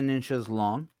 to 10 inches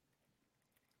long.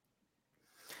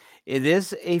 It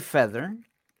is a feather,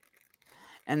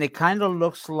 and it kind of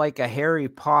looks like a Harry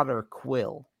Potter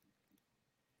quill.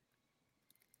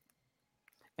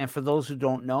 And for those who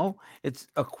don't know,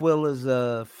 a quill is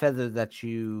a feather that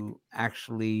you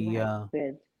actually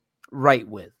write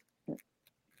with.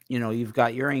 You've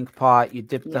got your ink pot, you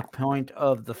dip the point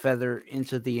of the feather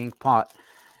into the ink pot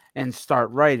and start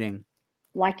writing.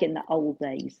 Like in the old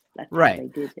days. That's right. How they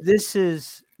did it.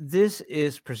 This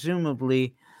is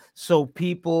presumably so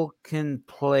people can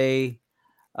play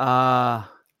hard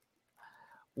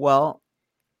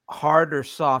or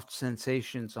soft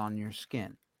sensations on your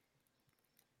skin.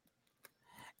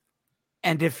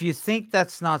 And if you think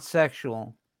that's not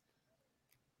sexual,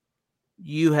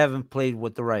 you haven't played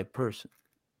with the right person.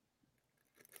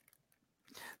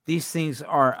 These things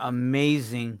are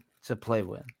amazing to play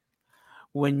with.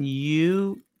 When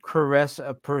you caress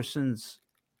a person's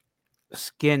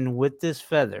skin with this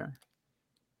feather,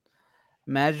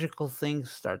 magical things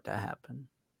start to happen.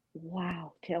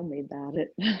 Wow, tell me about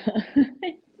it.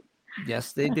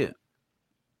 Yes, they do.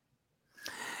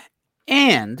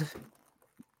 And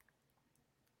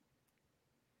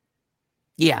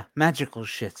yeah, magical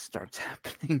shit starts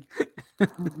happening.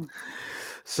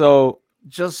 So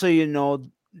just so you know,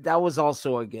 that was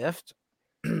also a gift.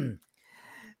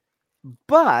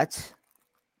 But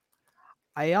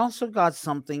I also got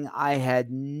something I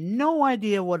had no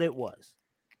idea what it was.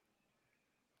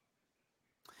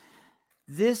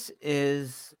 This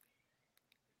is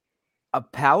a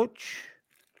pouch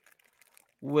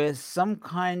with some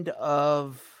kind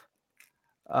of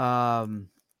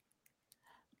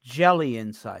jelly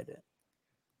inside it.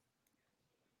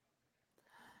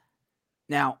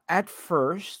 Now, at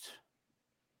first,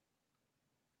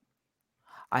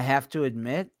 I have to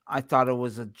admit, I thought it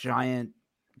was a giant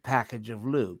package of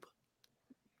lube.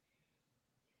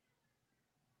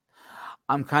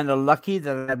 I'm kind of lucky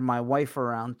that I had my wife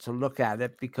around to look at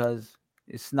it because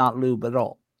it's not lube at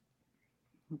all.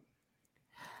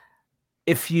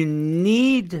 If you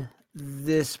need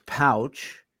this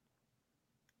pouch,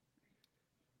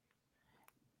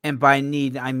 and by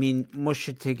need, I mean mush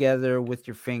it together with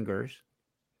your fingers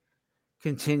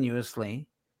continuously,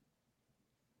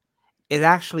 it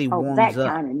actually Oh, warms that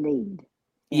up. kind of need.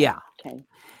 Yeah, Okay.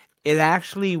 it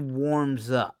actually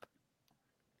warms up.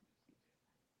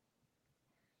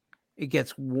 It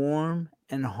gets warm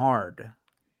and hard.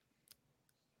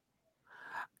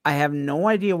 I have no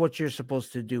idea what you're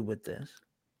supposed to do with this,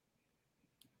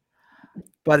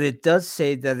 but it does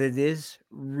say that it is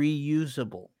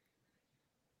reusable.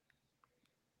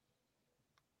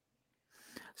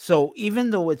 So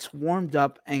even though it's warmed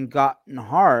up and gotten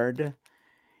hard,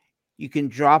 you can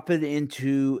drop it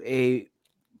into a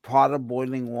pot of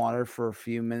boiling water for a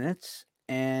few minutes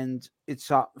and it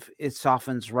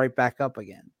softens right back up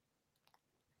again.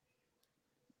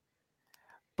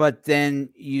 But then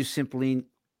you simply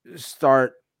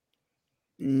start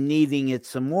kneading it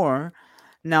some more.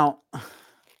 Now,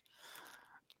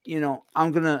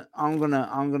 I'm gonna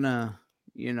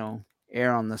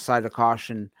err on the side of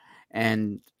caution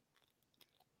and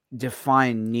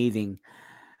define kneading.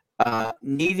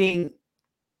 Kneading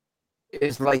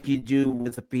is like you do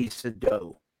with a piece of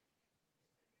dough.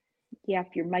 Yeah,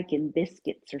 if you're making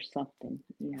biscuits or something.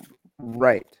 Yeah.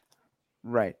 Right.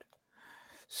 Right.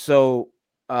 So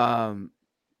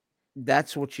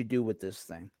that's what you do with this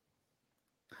thing.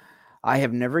 I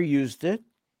have never used it.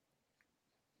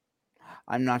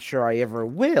 I'm not sure I ever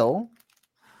will.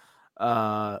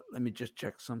 Let me just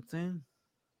check something.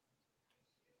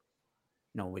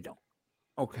 No, we don't.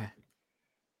 Okay.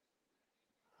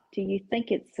 Do you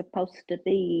think it's supposed to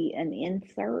be an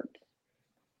insert?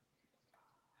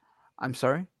 I'm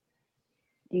sorry?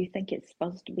 Do you think it's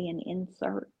supposed to be an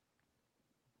insert?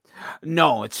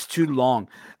 No, it's too long.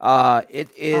 It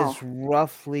is Oh,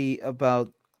 roughly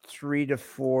about 3 to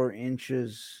 4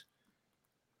 inches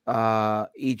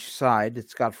each side.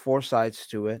 It's got 4 sides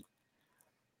to it.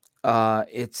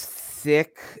 It's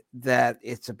thick that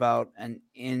it's about an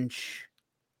inch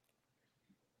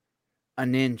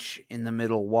in the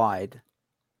middle wide.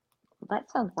 well,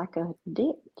 that sounds like a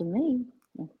dick to me.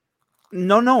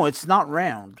 No, it's not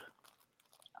round.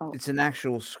 Oh, It's an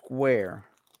actual square.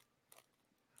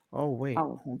 Oh wait,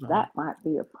 oh, hold on. that might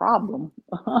be a problem.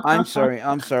 I'm sorry.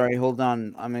 Hold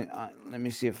on. I mean, let me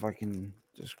see if I can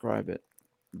describe it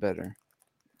better.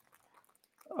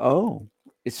 Oh,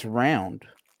 it's round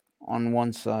on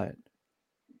one side.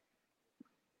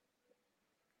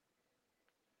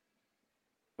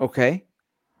 Okay.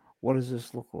 What does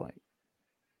this look like?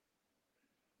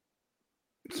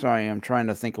 Sorry, I'm trying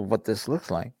to think of what this looks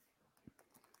like.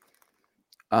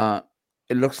 Uh,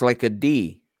 it looks like a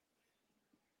D.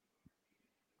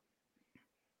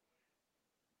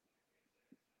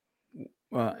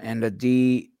 And a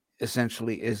D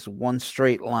essentially is one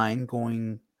straight line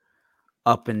going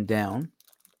up and down.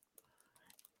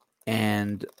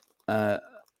 And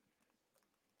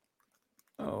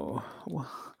oh,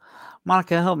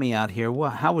 Monica, help me out here.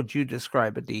 How would you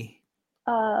describe a D?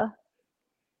 uh,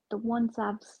 the ones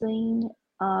I've seen,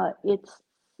 it's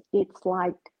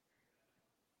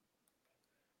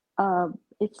uh,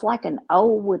 it's like an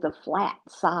O with a flat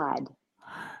side.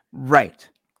 Right,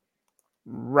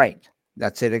 right.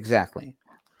 That's it exactly.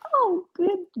 Oh,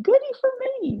 goody for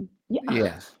me. Yeah.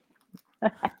 Yes,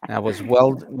 that was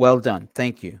well done.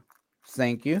 Thank you,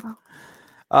 thank you.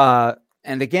 Oh,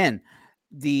 And again,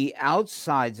 the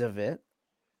outsides of it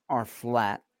are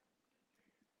flat.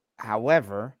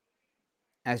 However,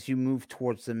 as you move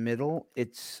towards the middle,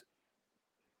 it's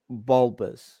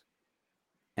bulbous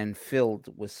and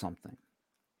filled with something.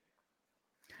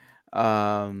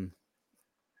 Um,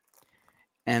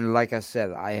 and like I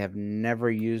said, I have never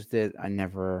used it. I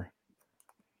never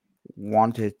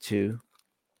wanted to.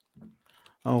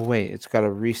 Oh wait, it's got a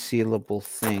resealable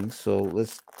thing. So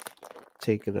let's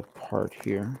take it apart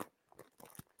here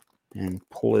and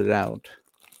pull it out.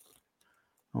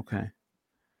 Okay.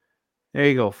 There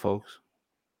you go, folks.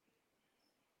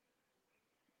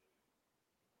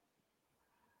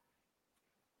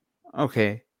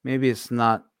 Okay, maybe it's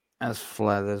not as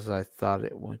flat as I thought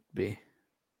it would be.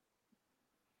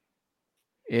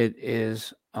 It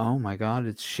is, oh my God,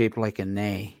 it's shaped like an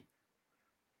A.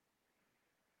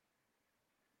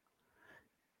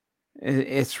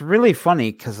 It's really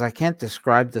funny because I can't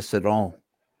describe this at all.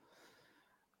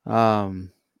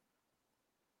 Um,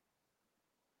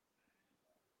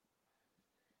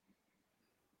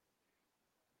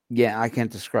 yeah, I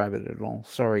can't describe it at all.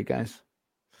 Sorry, guys.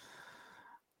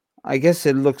 I guess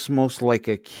it looks most like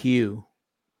a Q.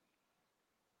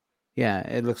 Yeah,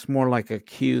 it looks more like a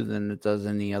Q than it does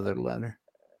any other letter.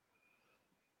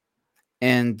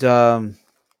 And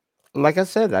like I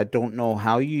said, I don't know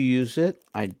how you use it.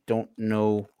 I don't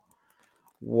know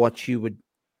what you would.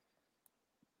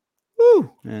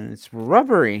 Ooh, and it's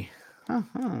rubbery.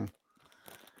 Uh-huh.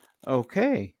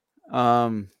 Okay.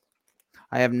 Um,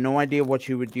 I have no idea what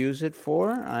you would use it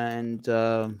for, and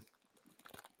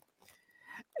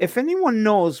if anyone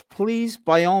knows, please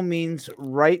by all means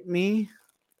write me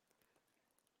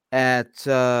at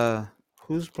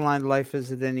whose blind life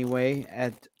is it anyway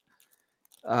at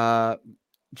uh,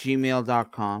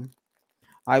 gmail.com.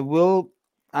 I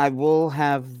will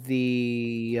have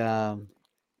the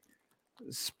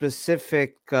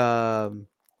specific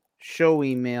show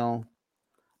email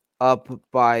up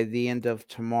by the end of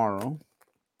tomorrow,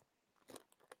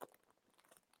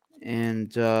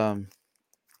 and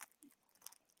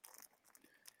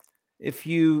if if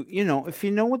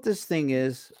you know what this thing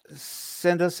is,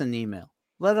 send us an email.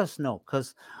 Let us know,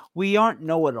 because we aren't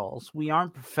know-it-alls. We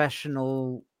aren't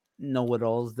professional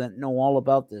know-it-alls that know all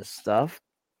about this stuff.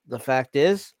 The fact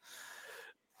is,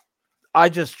 I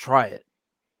just try it.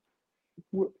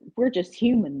 We're just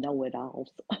human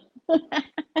know-it-alls.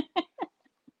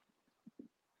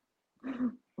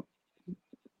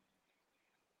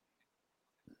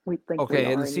 We think we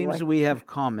Okay, are it seems anyway. we have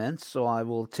comments, so I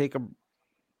will take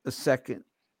a second.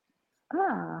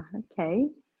 Ah, okay.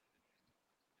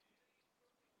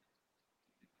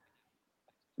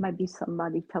 Maybe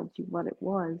somebody told you what it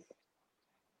was.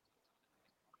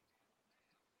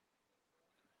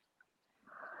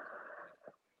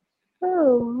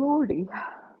 Oh, Lordy.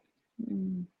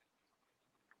 Mm.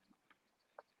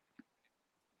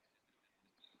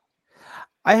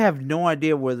 I have no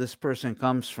idea where this person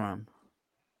comes from,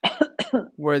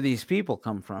 where these people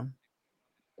come from.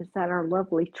 Is that our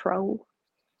lovely troll?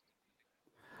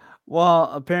 Well,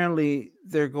 apparently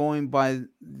they're going by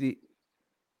the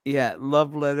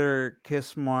love letter,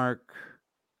 kiss mark.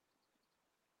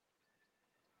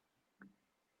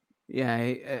 Yeah,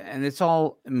 and it's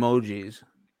all emojis.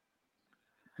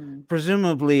 Mm.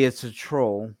 Presumably it's a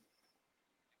troll.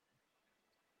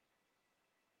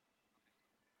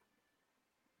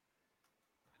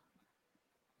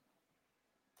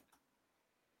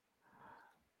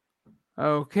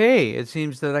 Okay, it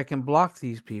seems that I can block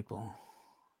these people.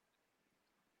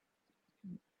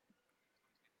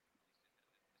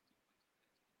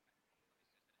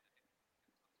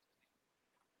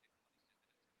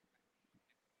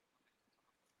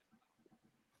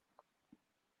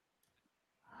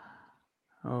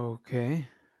 Okay.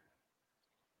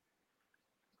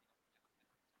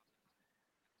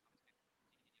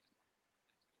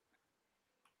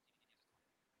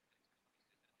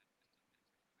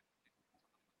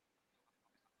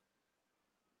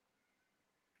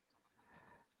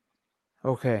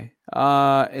 Okay.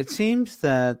 It seems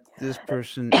that this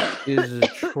person is a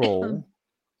troll.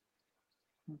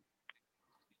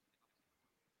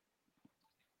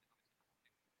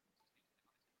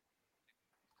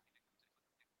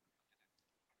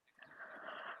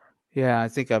 Yeah, I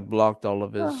think I blocked all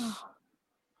of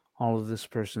this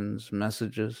person's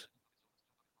messages.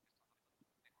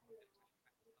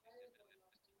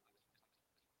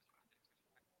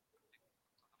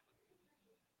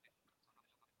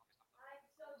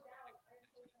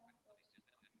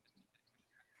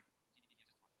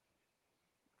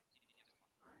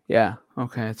 Yeah,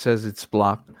 okay, it says it's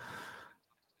blocked.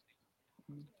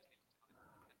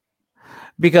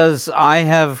 Because I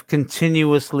have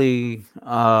continuously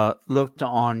looked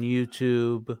on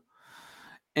YouTube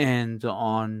and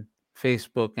on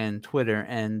Facebook and Twitter,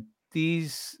 and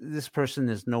this person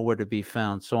is nowhere to be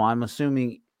found. So I'm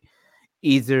assuming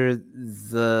either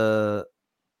the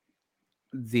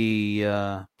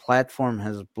platform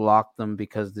has blocked them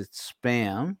because it's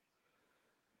spam,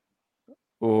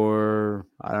 or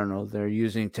I don't know, they're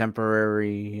using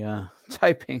temporary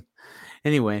typing.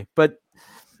 Anyway, but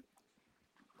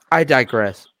I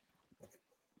digress.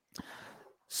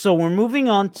 So we're moving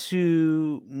on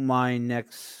to my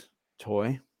next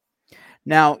toy.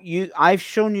 Now, I've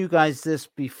shown you guys this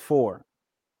before.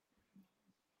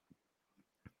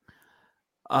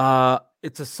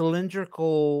 It's a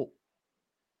cylindrical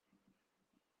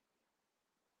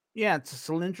it's a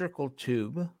cylindrical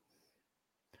tube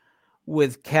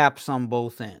with caps on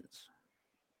both ends.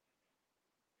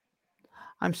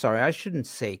 I'm sorry, I shouldn't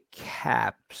say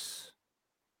caps.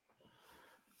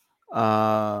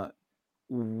 Uh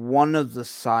One of the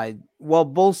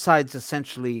both sides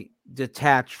essentially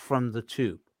detach from the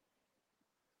tube.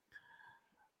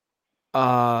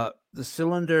 The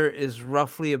cylinder is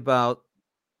roughly about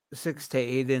 6 to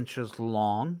 8 inches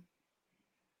long,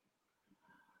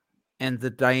 and the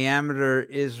diameter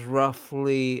is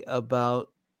roughly about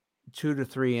 2 to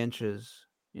 3 inches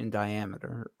in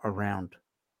diameter around.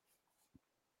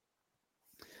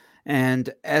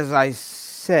 And as I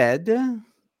said,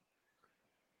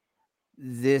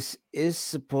 this is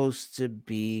supposed to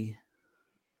be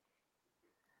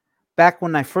back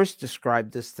when I first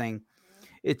described this thing,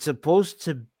 it's supposed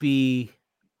to be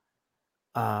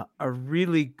a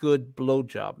really good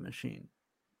blowjob machine.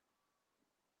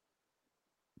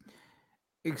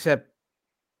 Except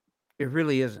it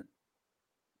really isn't.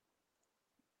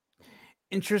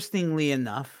 Interestingly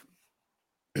enough,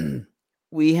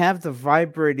 we have the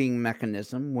vibrating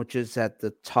mechanism, which is at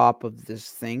the top of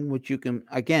this thing, which you can,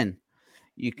 again,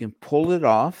 you can pull it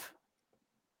off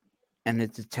and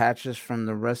it detaches from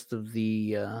the rest of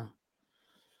the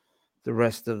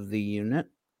unit.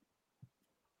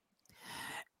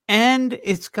 And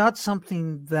it's got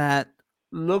something that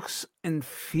looks and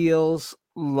feels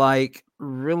like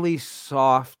really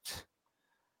soft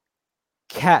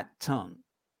cat tongue.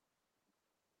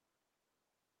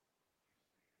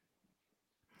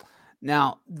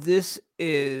 Now, this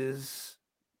is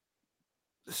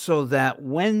so that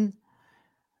when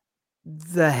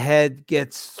the head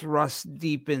gets thrust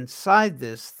deep inside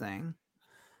this thing,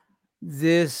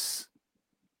 this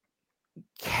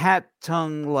cat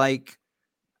tongue like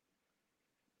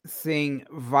thing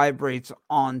vibrates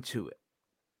onto it.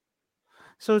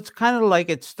 So it's kind of like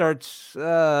it starts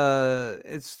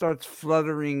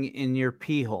fluttering in your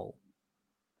pee hole.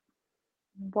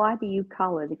 Why do you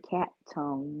call it a cat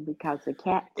tongue? Because a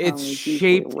cat tongue It's is usually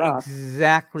shaped rough,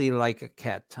 exactly like a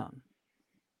cat tongue.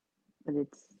 but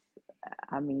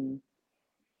I mean,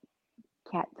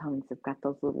 cat tongues have got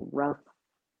those little rough,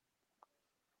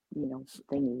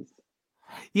 thingies.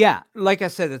 Yeah, like I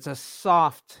said, it's a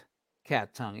soft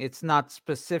cat tongue. It's not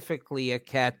specifically a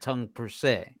cat tongue per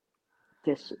se.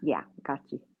 Just, yeah, got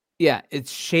you. Yeah,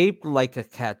 it's shaped like a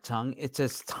cat tongue. It's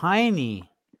as tiny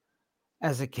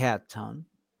as a cat tongue.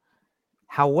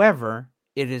 However,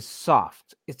 it is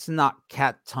soft. It's not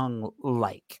cat tongue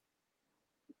like.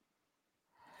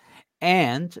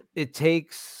 And it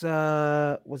takes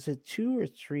was it 2 or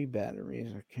 3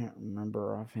 batteries? I can't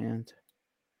remember offhand.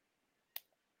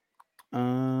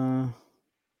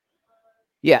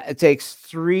 Yeah, it takes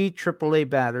 3 AAA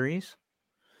batteries.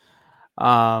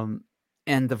 And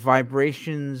the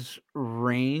vibrations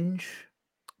range.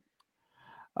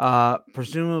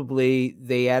 Presumably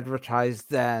they advertise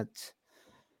that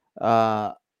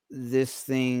this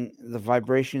thing, the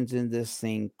vibrations in this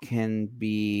thing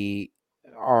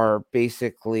are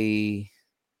basically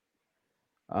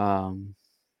well,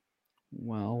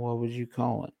 what would you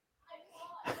call it?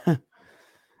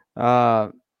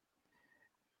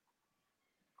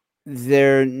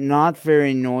 They're not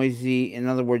very noisy. In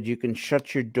other words, you can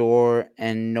shut your door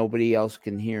and nobody else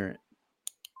can hear it.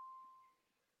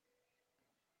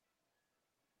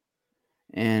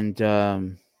 And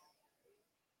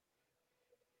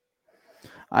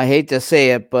I hate to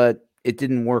say it, but it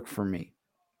didn't work for me.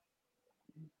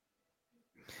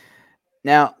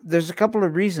 Now, there's a couple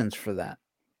of reasons for that.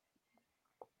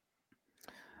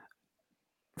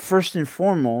 First and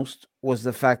foremost was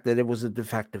the fact that it was a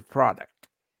defective product.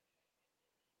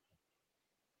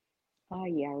 Oh,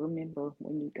 yeah, I remember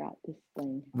when you got this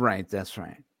thing. Right, that's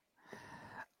right.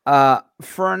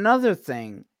 For another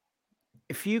thing,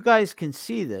 if you guys can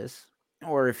see this,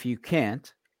 or if you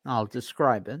can't, I'll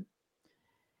describe it.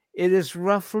 It is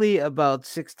roughly about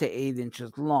 6 to 8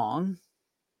 inches long.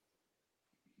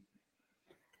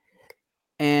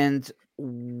 And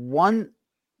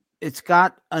it's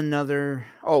got another.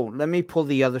 Oh, let me pull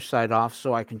the other side off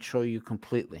so I can show you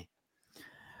completely.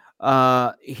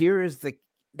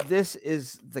 This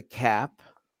is the cap,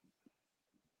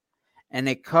 and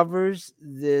it covers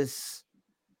this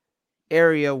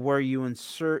area where you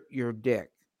insert your dick.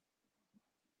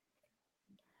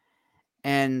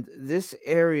 And this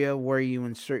area where you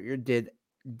insert your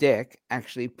dick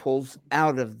actually pulls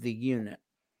out of the unit.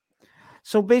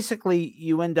 So basically,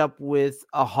 you end up with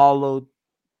a hollow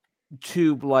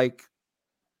tube like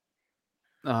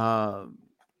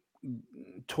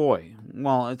toy.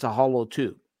 Well, it's a hollow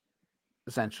tube,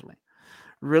 essentially.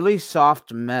 Really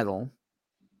soft metal.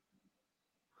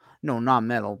 No, not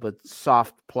metal, but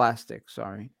soft plastic,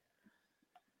 sorry.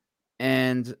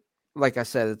 And like I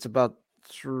said, it's about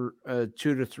 2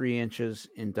 to 3 inches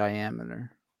in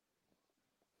diameter.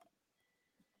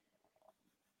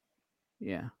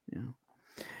 Yeah.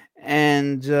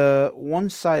 And one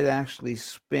side actually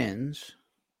spins.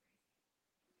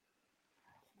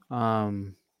 But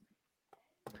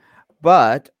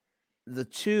the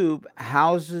tube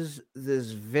houses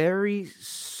this very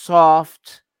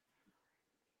soft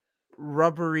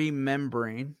rubbery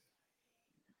membrane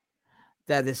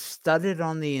that is studded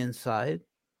on the inside.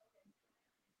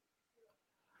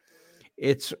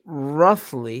 It's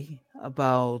roughly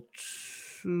about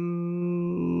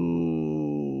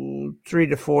 3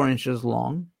 to 4 inches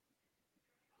long.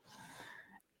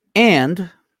 And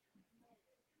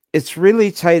it's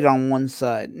really tight on one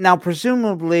side. Now,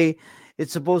 presumably,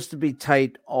 it's supposed to be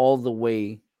tight all the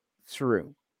way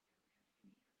through,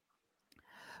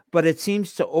 but it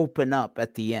seems to open up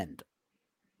at the end.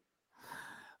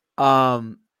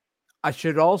 Um, I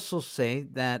should also say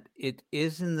that it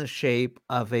is in the shape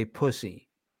of a pussy,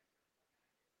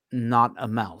 not a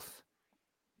mouth.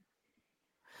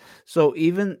 So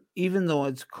even though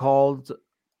it's called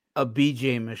a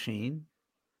BJ machine,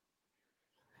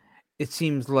 it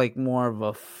seems like more of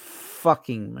a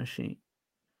fucking machine.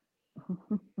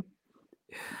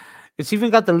 It's even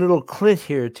got the little clit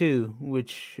here too,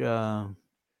 which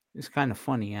is kind of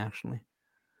funny actually.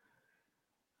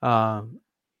 Uh,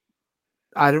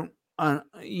 I don't,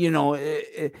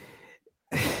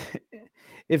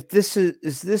 if this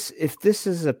if this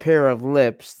is a pair of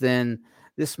lips, then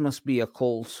this must be a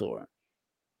cold sore.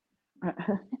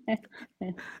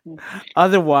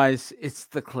 Otherwise, it's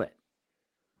the clit.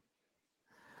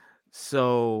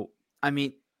 So, I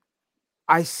mean,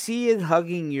 I see it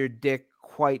hugging your dick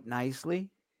quite nicely.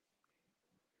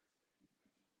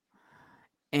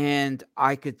 And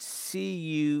I could see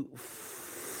you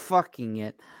fucking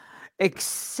it.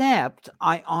 Except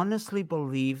I honestly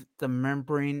believe the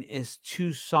membrane is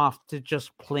too soft to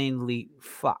just plainly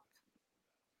fuck.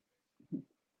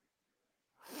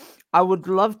 I would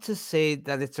love to say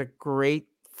that it's a great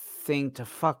thing to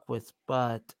fuck with,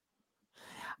 but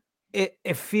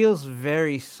it feels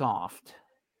very soft.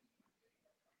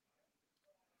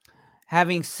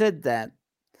 Having said that,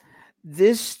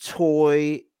 this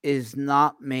toy is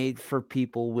not made for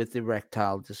people with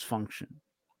erectile dysfunction.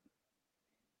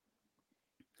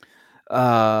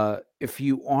 If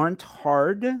you aren't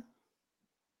hard,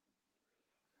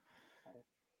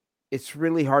 it's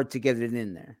really hard to get it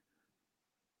in there.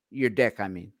 Your deck, I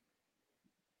mean.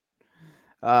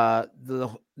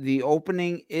 The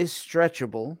opening is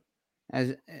stretchable,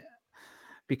 as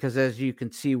because as you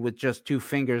can see with just 2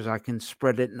 fingers, I can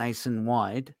spread it nice and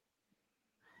wide.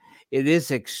 It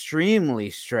is extremely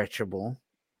stretchable.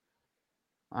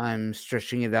 I'm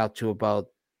stretching it out to about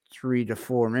 3 to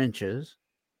 4 inches.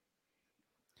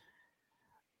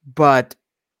 But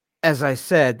as I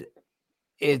said,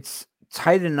 it's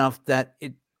tight enough that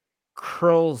it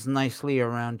curls nicely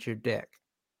around your dick.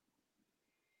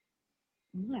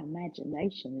 My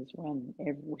imagination is running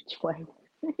every which way.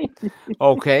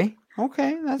 Okay,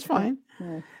 that's fine.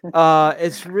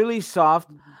 It's really soft.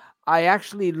 I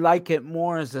actually like it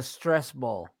more as a stress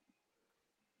ball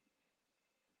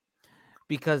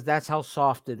because that's how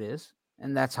soft it is,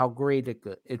 and that's how great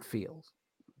it feels.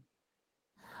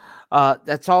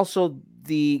 That's also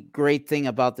the great thing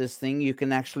about this thing. You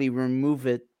can actually remove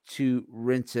it to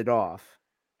rinse it off.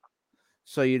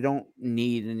 So you don't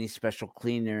need any special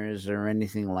cleaners or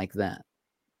anything like that.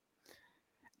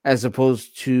 As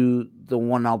opposed to the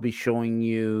one I'll be showing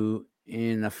you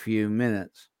in a few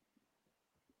minutes.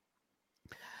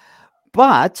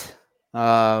 But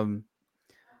I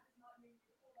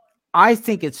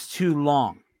think it's too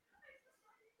long.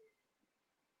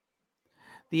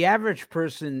 The average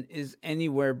person is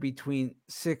anywhere between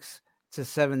 6 to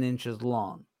 7 inches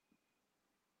long.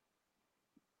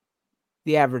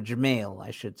 The average male,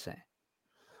 I should say.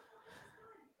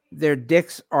 Their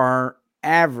dicks are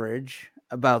average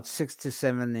about 6 to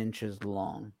 7 inches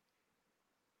long.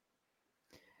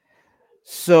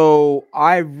 So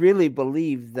I really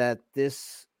believe that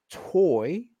this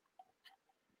toy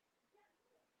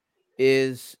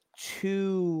is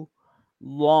too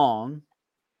long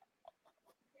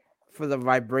for the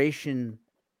vibration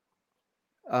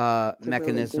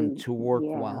mechanism to work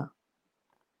well.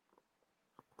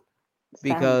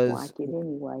 Because sounds like it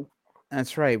anyway.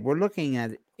 That's right. We're looking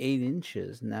at 8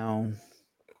 inches now.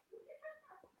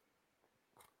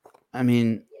 I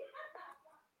mean,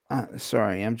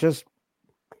 sorry, I'm just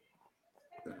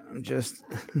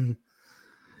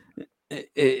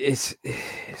it's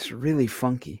really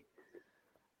funky.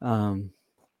 Okay,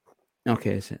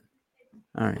 that's it.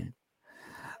 All right.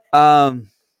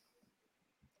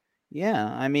 Yeah,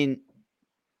 I mean,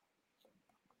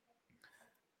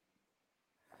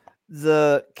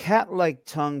 the cat-like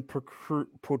tongue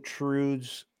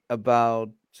protrudes about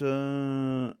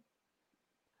 2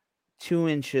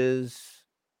 inches.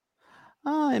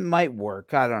 It might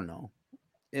work. I don't know.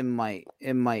 It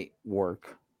might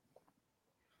work.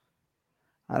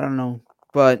 I don't know.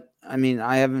 But I mean,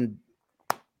 I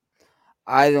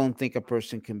don't think a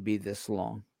person can be this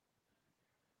long.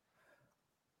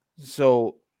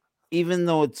 So even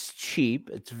though it's cheap,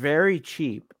 it's very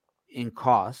cheap in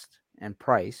cost and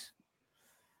price.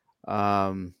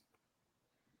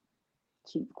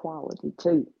 Cheap quality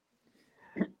too.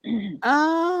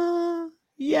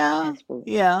 Yeah, As for,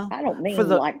 yeah. I don't For mean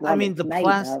the, like I what mean, it's the made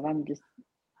plastic. of. I'm just,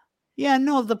 Yeah,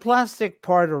 no, the plastic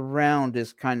part around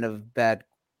is kind of bad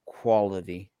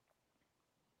quality.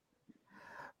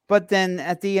 But then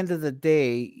at the end of the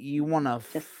day, you want to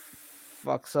just,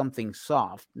 fuck something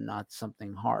soft, not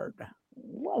something hard.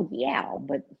 well, yeah,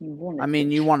 but you want I it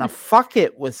mean, you want to fuck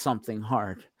it with something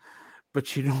hard,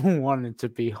 but you don't want it to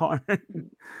be hard.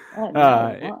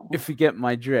 no, If you get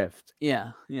my drift.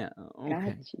 Yeah, yeah. got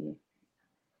Okay. you.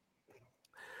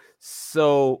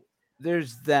 So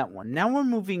there's that one. Now we're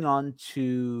moving on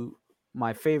to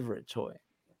my favorite toy.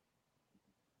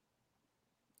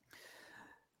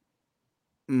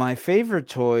 My favorite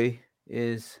toy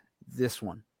is this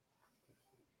one.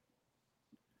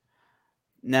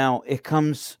 Now it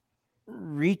comes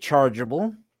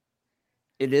rechargeable.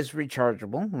 It is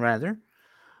rechargeable, rather.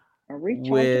 A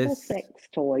rechargeable With, sex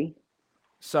toy.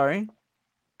 sorry,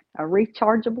 A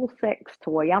rechargeable sex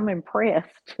toy. I'm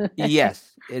impressed.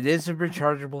 yes, it is a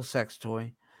rechargeable sex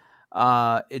toy.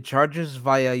 It charges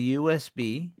via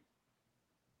USB.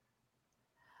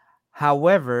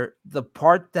 However, the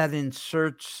part that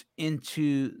inserts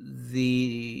into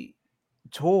the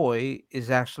toy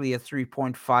is actually a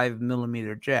 3.5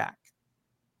 millimeter jack,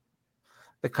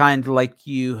 the kind like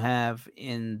you have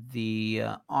in the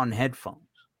on headphones.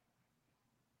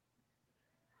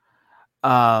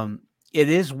 It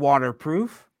is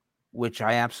waterproof, which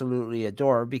I absolutely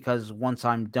adore, because once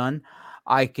I'm done,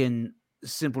 I can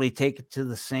simply take it to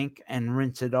the sink and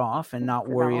rinse it off and not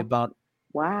Rinse it worry off. about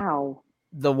Wow.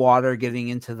 the water getting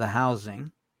into the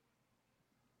housing.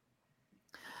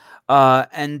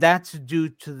 And that's due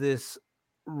to this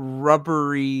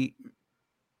rubbery,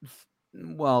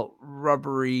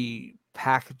 rubbery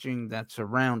packaging that's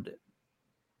around it.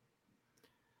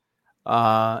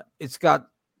 It's got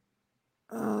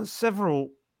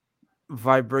several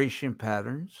vibration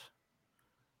patterns.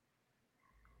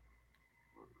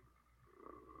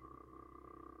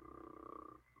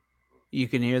 You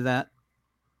can hear that.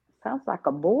 Sounds like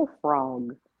a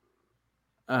bullfrog.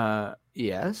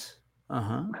 Yes.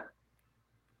 Uh-huh.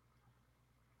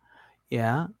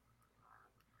 Yeah.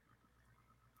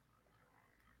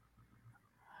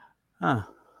 Huh.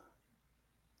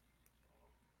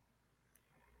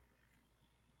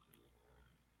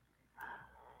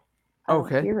 I don't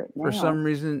Okay. hear it For now. some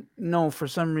reason, no, for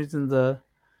some reason the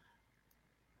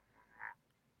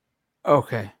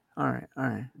okay. All right. All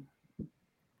right.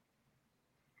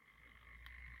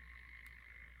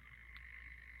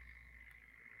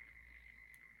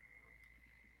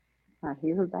 I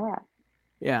hear that.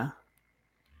 Yeah.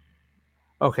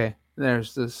 Okay.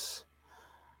 There's this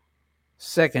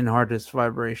second hardest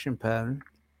vibration pattern.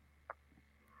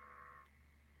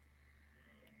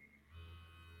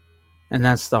 And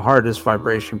that's the hardest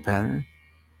vibration pattern.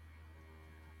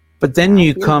 But then I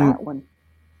you hear come, that one.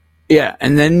 yeah,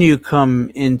 and then you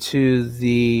come into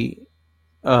the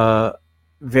uh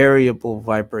variable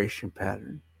vibration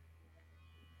pattern.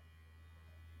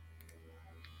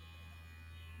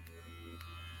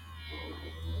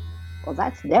 Well,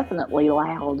 that's definitely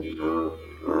loud.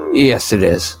 Yes, it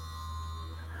is.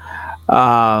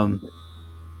 Um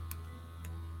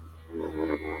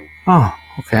oh,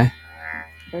 okay.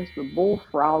 There's the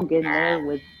bullfrog in there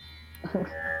with.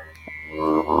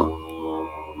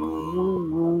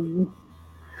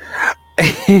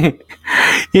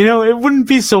 It wouldn't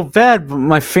be so bad, but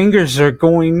my fingers are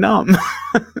going numb.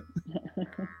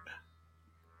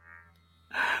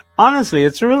 Honestly,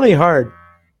 it's really hard.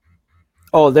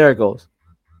 Oh, there it goes.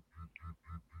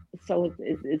 So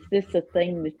is this a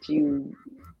thing that you?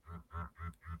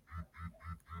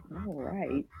 All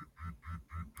right.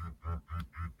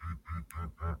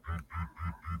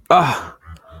 Ah,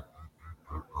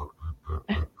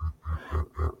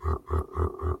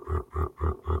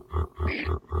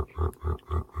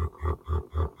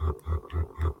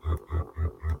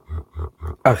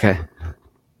 okay.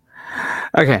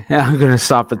 Okay, yeah, I'm gonna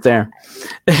stop it there.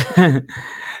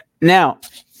 Now,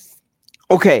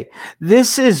 okay,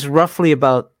 this is roughly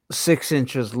about 6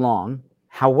 inches long.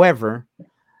 However,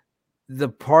 the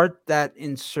part that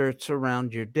inserts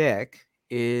around your dick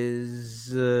is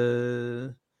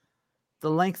the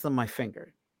length of my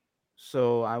finger.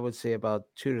 So I would say about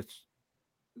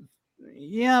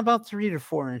about 3 to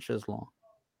 4 inches long.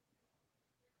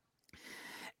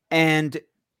 And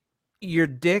your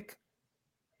dick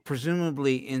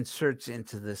presumably inserts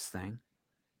into this thing.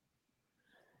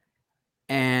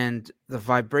 And the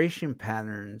vibration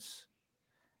patterns,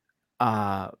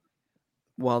 uh,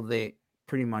 they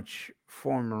pretty much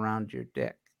form around your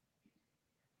dick.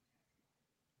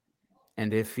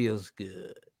 And it feels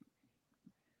good.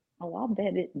 Oh, I'll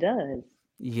bet it does.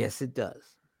 Yes, it does.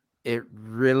 It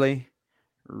really,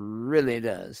 really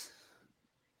does.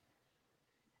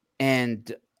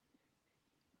 And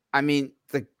I mean,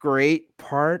 the great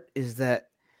part is that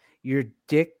your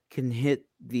dick can hit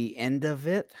the end of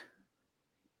it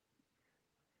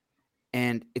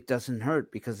and it doesn't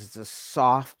hurt because it's a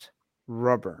soft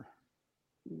rubber.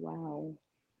 Wow.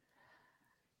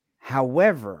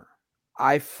 However,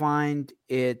 I find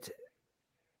it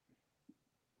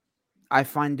I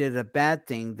find it a bad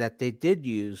thing that they did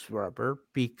use rubber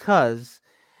because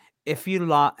if you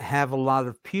have a lot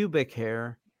of pubic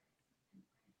hair,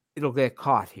 it'll get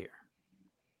caught here.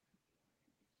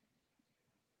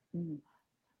 Mm.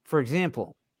 For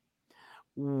example,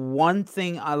 one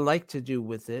thing I like to do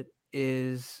with it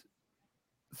is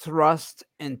thrust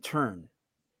and turn.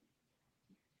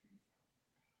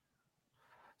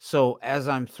 So as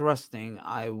I'm thrusting,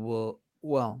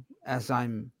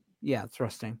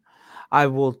 thrusting, I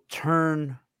will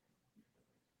turn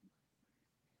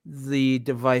the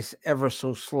device ever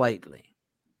so slightly.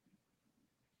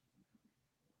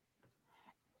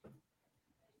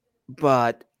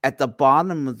 But at the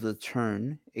bottom of the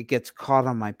turn, it gets caught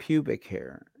on my pubic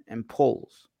hair and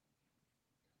pulls.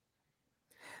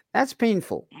 That's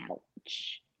painful.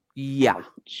 Ouch. Yeah,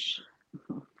 Ouch.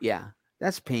 yeah,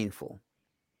 that's painful,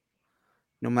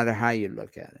 no matter how you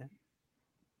look at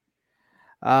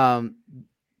it. Um,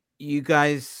 you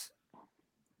guys,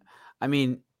 I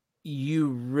mean, you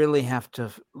really have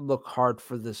to look hard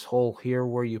for this hole here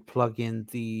where you plug in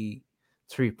the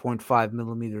 3.5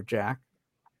 millimeter jack.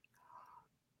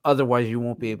 Otherwise, you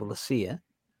won't be able to see it.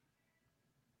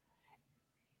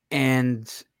 And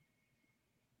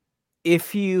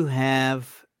if you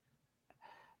have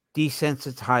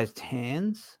desensitized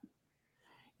hands,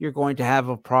 you're going to have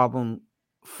a problem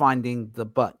finding the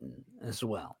button as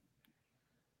well.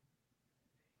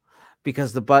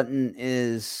 Because the button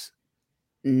is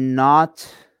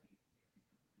not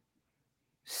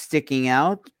sticking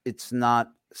out, it's not,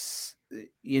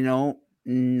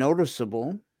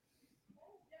 noticeable.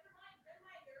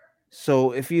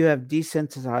 So if you have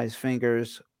desensitized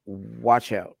fingers,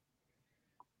 watch out.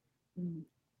 Mm.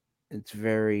 It's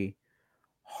very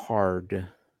hard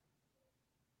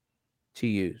to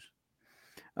use,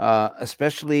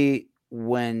 especially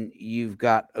when you've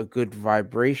got a good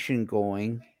vibration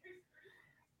going.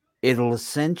 It'll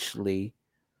essentially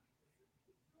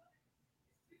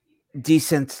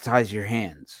desensitize your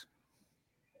hands.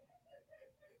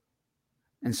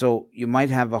 And so you might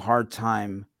have a hard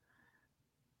time.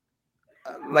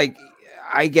 Like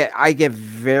I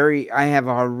have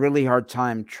a really hard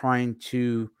time trying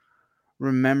to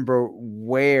remember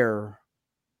where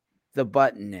the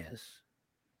button is.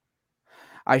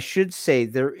 I should say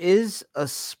there is a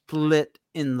split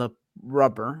in the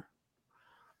rubber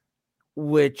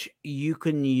which you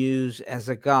can use as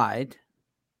a guide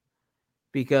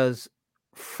because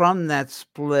from that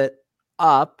split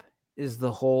up is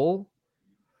the hole,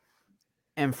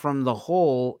 and from the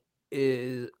hole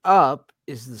is up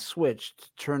is the switch to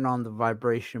turn on the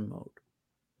vibration mode.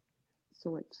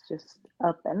 So it's just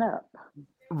up and up.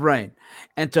 Right.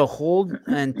 And to hold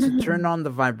and to turn on the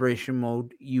vibration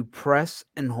mode, you press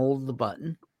and hold the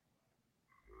button.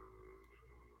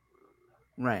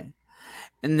 Right.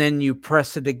 And then you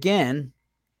press it again.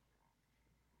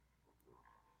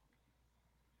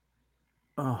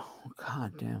 Oh,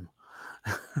 god damn.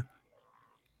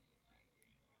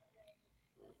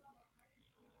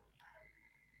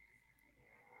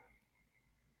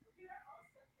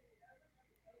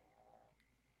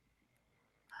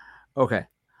 Okay.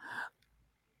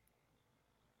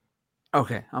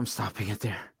 Okay, I'm stopping it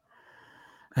there.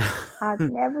 I've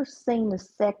never seen a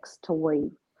sex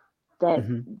toy that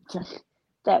Mhm. just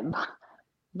that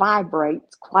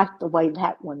vibrates quite the way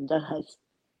that one does.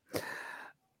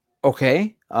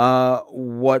 Okay.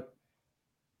 What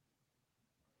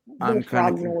I'm kind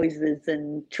of Bullfrog noises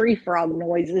and tree frog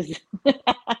noises.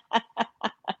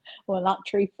 Well, not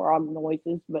tree frog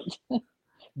noises, but I mean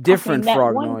different that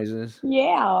frog one. noises.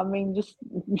 Yeah, I mean just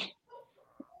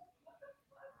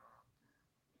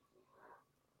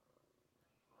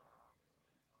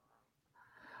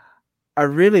I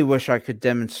really wish I could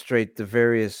demonstrate the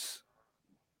various.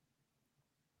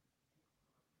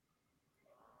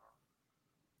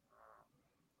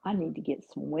 I need to get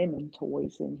some women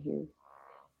toys in here.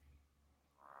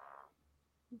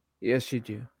 Yes, you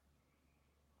do.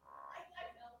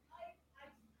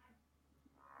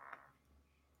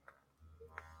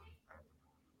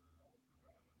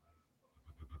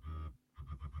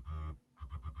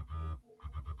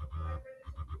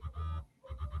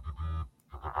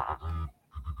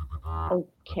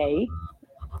 Okay.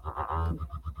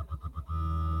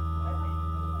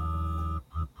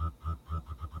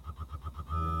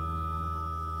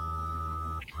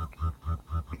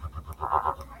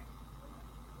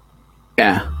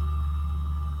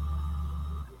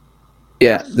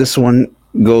 Yeah, this one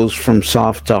goes from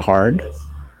soft to hard.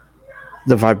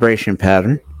 The vibration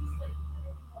pattern.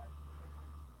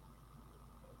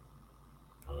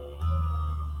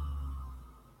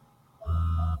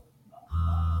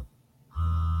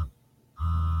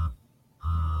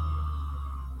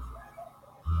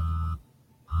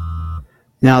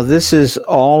 Now, this is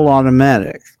all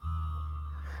automatic.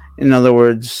 In other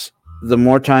words, the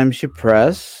more times you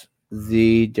press,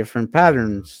 the different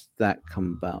patterns that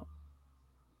come about.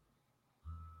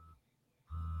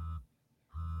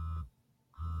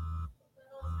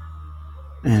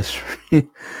 Yes.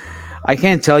 I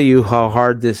can't tell you how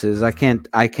hard this is. I can't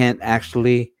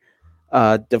actually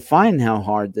define how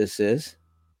hard this is.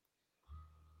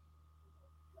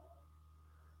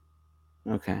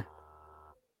 Okay.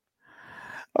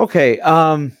 Okay.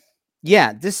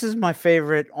 Yeah, this is my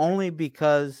favorite only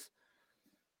because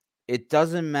it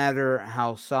doesn't matter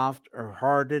how soft or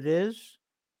hard it is.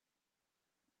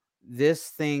 This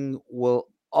thing will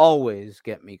always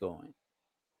get me going.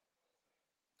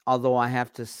 Although I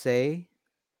have to say,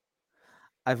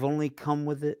 I've only come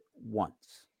with it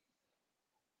once.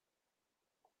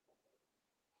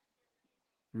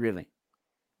 Really.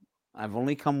 I've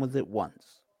only come with it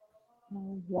once.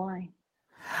 Why?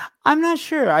 I'm not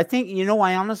sure. I think,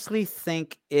 I honestly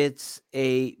think it's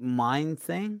a mind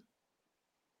thing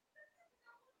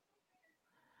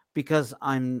because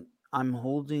I'm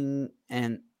holding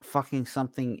and fucking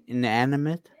something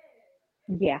inanimate.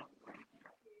 Yeah,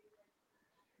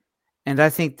 And I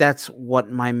think that's what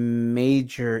my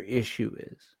major issue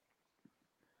is.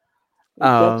 it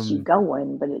gets you Um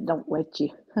going, but it don't let you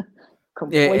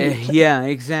complete. yeah,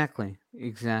 exactly.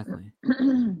 Exactly.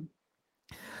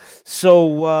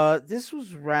 So this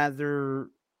was rather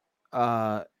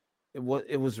uh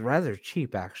it was rather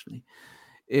cheap actually.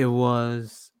 It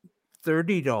was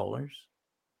 $30.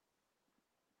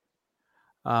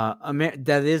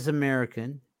 That is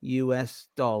American US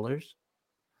dollars.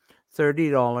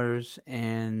 $30,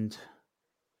 and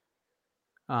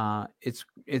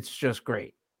it's just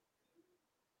great.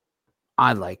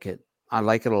 I like it. I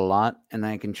like it a lot, and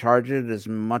I can charge it as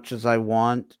much as I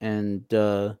want and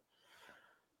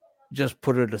just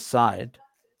put it aside.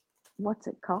 What's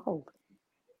it called?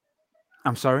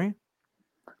 I'm sorry.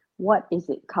 What is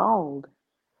it called?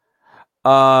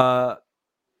 Uh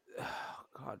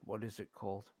God, what is it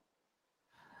called?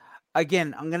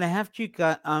 Again, I'm gonna have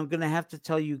to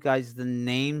tell you guys the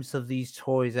names of these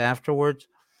toys afterwards.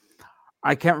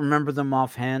 I can't remember them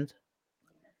offhand,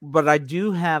 but I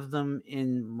do have them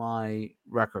in my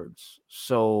records.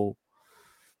 So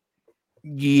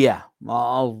yeah,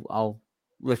 I'll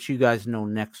let you guys know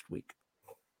next week.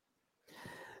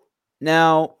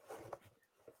 Now,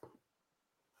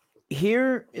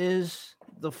 here is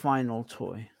the final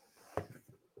toy.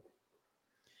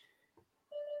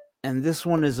 And this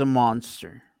one is a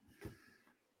monster.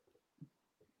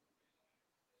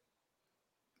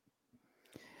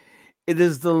 It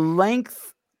is the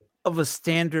length of a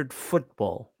standard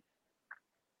football,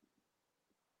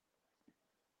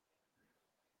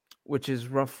 which is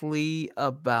roughly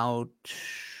about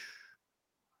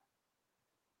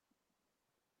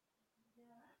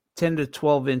 10 to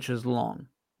 12 inches long.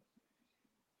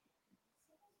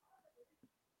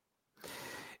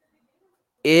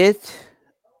 It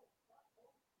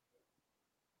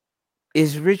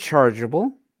is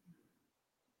rechargeable,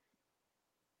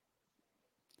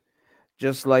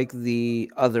 just like the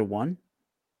other one.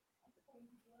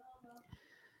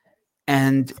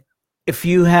 And if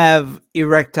you have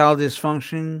erectile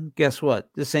dysfunction, guess what?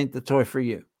 This ain't the toy for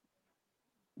you.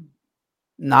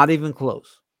 Not even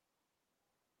close.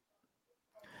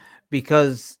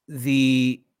 Because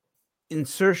the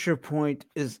insertion point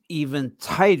is even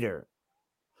tighter.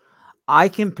 I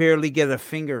can barely get a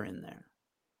finger in there.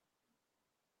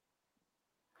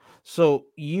 So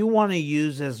you want to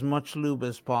use as much lube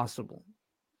as possible.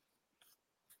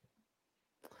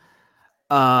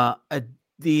 Uh, a,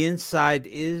 the inside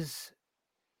is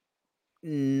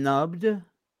nubbed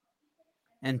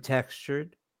and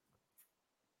textured,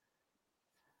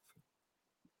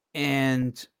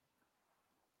 and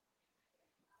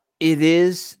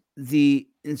the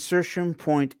insertion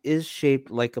point is shaped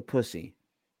like a pussy.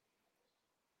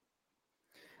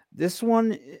 This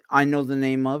one I know the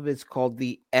name of. It's called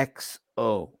the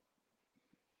XO.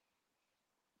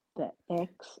 The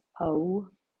XO.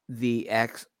 The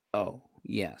XO,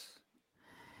 yes.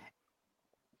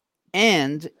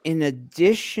 And in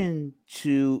addition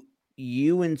to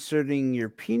you inserting your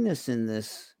penis in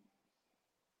this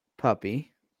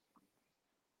puppy,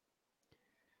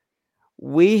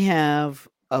 we have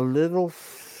a little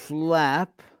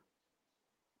flap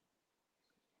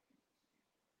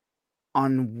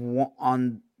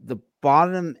on the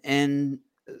bottom end,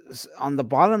 on the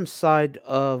bottom side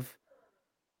of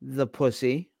the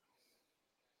pussy,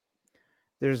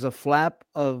 there's a flap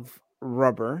of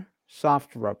rubber,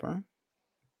 soft rubber,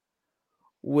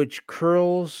 which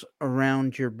curls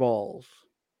around your balls.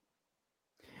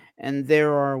 And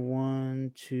there are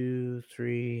one, two,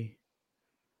 three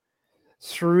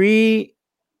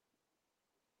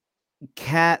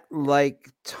cat-like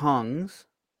tongues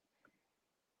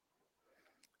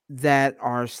that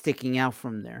are sticking out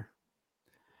from there.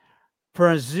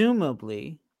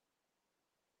 Presumably,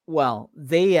 well,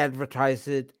 they advertise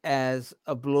it as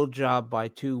a blowjob by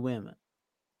two women.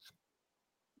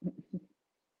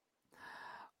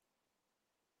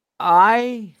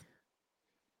 I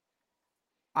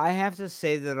have to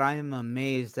say that I am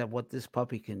amazed at what this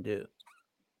puppy can do.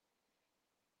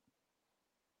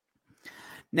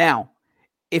 Now,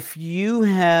 if you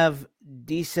have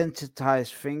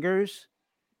desensitized fingers,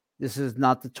 this is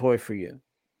not the toy for you.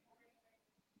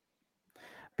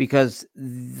 Because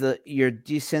your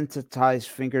desensitized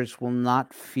fingers will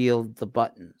not feel the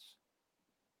buttons,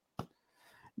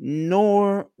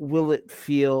 nor will it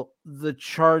feel the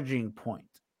charging point.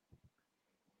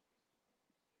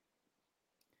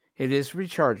 It is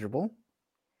rechargeable.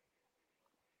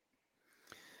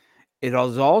 It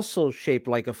is also shaped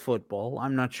like a football.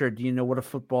 I'm not sure. Do you know what a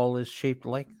football is shaped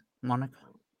like, Monica?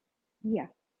 Yeah.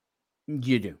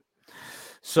 You do.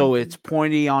 So it's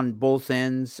pointy on both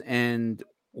ends and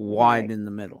wide in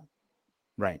the middle.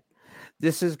 Right.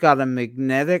 This has got a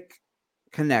magnetic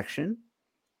connection,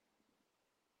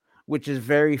 which is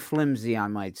very flimsy, I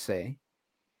might say.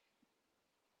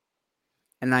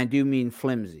 And I do mean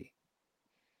flimsy.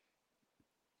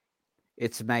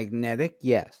 It's magnetic,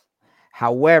 yes.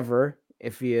 However,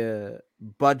 if you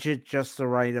budget just the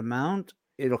right amount,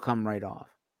 it'll come right off.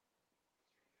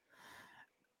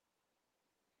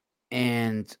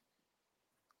 And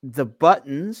the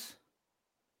buttons,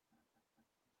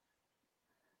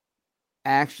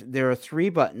 actually, there are 3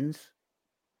 buttons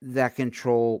that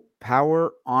control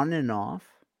power on and off,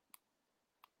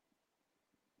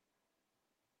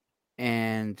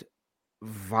 and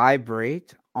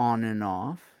vibrate on and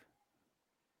off.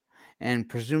 And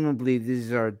presumably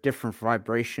these are different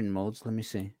vibration modes. Let me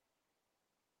see.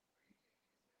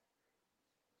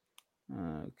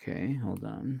 Okay, hold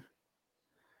on.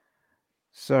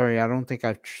 Sorry, I don't think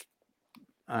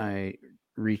I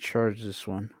recharged this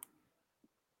one.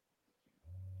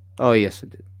 Oh, yes, it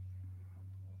did.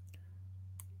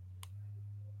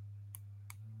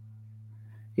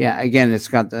 Yeah, again, it's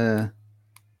got the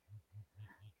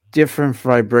different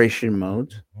vibration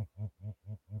modes.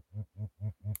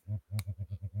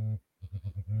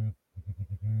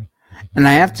 And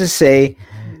I have to say,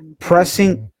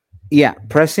 pressing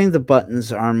the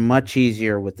buttons are much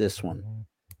easier with this one.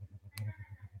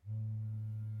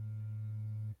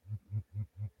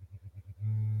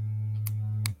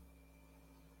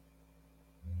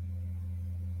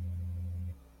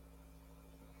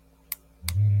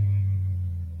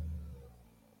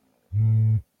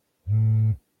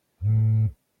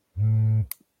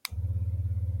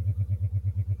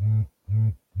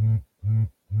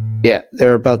 Yeah,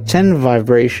 there are about 10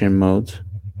 vibration modes.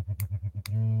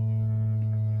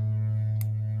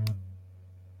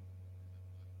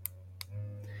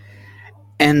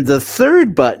 And the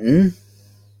third button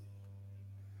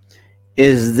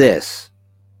is this.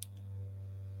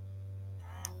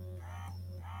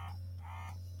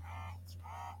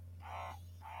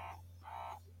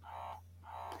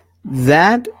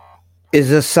 That is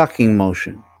a sucking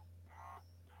motion.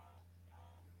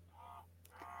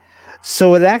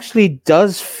 So it actually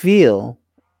does feel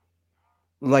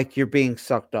like you're being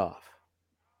sucked off.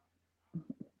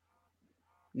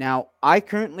 Now, I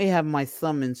currently have my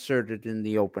thumb inserted in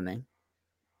the opening,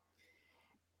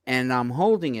 and I'm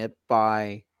holding it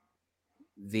by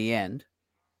the end.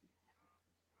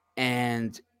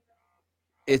 And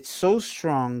it's so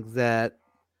strong that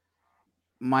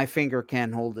my finger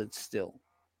can't hold it still.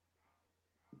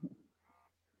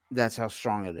 That's how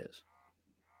strong it is.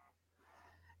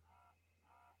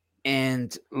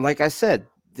 And like I said,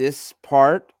 this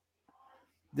flap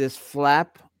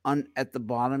at the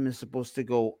bottom is supposed to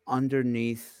go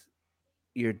underneath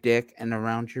your dick and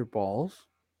around your balls.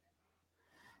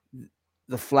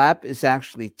 The flap is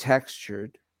actually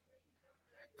textured.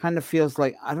 Kind of feels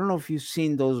like, I don't know if you've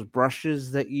seen those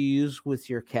brushes that you use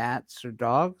with your cats or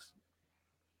dogs.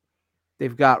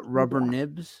 They've got rubber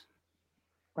nibs.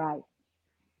 Right.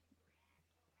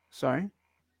 Sorry?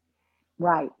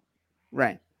 Right.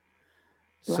 Right.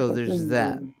 Like So there's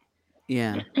that.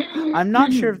 Yeah. I'm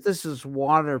not sure if this is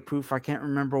waterproof. I can't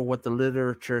remember what the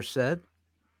literature said.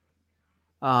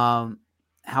 Um,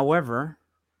 However,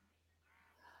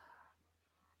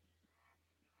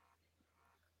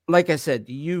 like I said,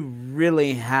 you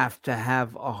really have to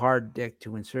have a hard dick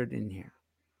to insert in here.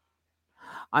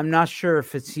 I'm not sure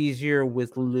if it's easier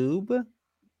with lube.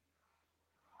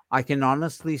 I can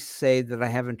honestly say that I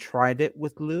haven't tried it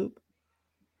with lube.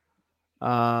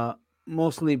 Uh,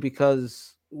 Mostly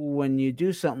because when you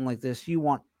do something like this, you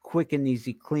want quick and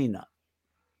easy cleanup.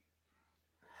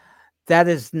 That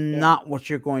is Yeah. not what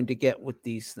you're going to get with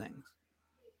these things.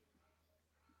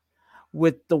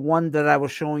 With the one that I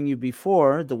was showing you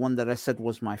before, the one that I said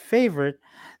was my favorite,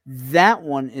 that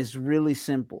one is really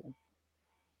simple.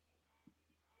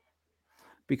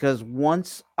 Because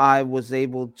once I was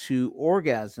able to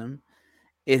orgasm,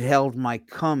 it held my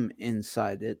cum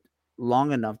inside it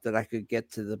long enough that I could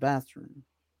get to the bathroom.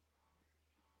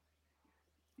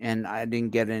 And I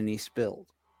didn't get any spilled.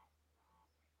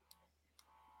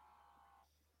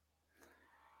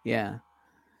 Yeah.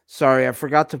 Sorry, I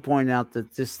forgot to point out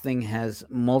that this thing has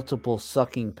multiple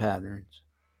sucking patterns.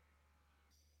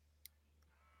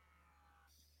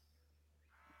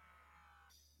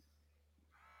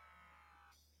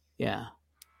 Yeah.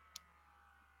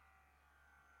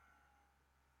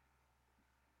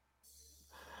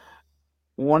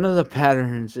 One of the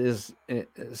patterns is it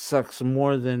sucks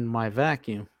more than my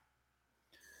vacuum.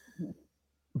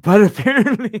 But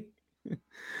apparently,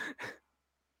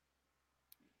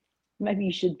 Maybe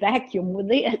you should vacuum with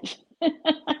it.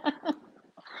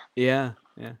 yeah,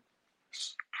 yeah.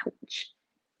 Ouch.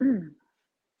 Mm.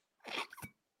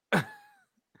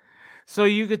 So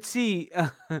you could see,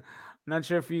 I'm not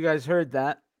sure if you guys heard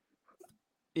that.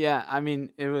 Yeah, I mean,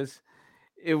 it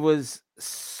was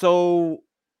so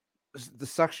the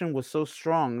suction was so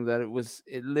strong that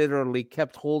it literally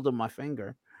kept hold of my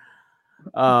finger.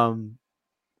 Um,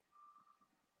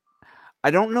 I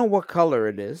don't know what color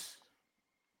it is,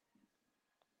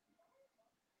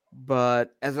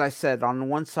 but as I said, on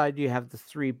one side you have the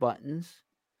three buttons: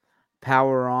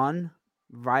 power on,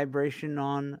 vibration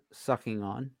on, sucking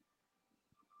on.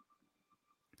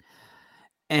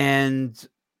 And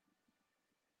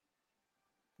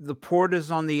the port is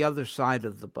on the other side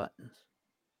of the buttons,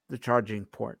 the charging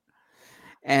port.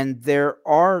 And there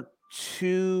are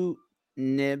two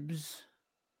nibs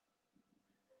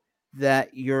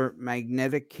that your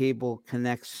magnetic cable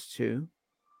connects to.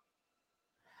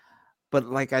 But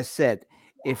like I said,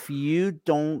 if you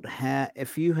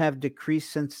have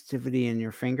decreased sensitivity in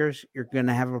your fingers, you're going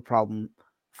to have a problem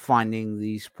finding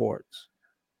these ports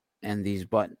and these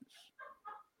buttons.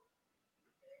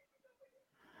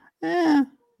 Eh,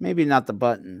 maybe not the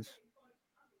buttons.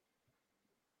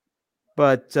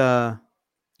 But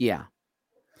yeah,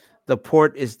 the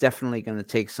port is definitely going to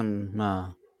take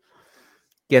some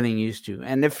getting used to.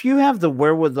 And if you have the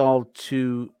wherewithal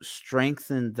to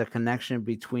strengthen the connection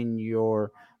between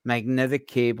your magnetic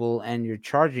cable and your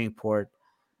charging port,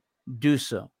 do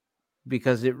so,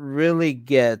 because it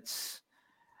gets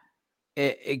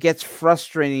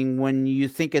frustrating when you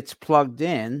think it's plugged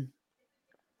in,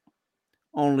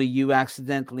 only you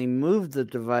accidentally move the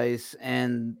device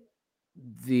and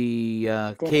the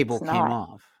Then cable it's came not.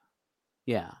 off.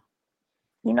 Yeah.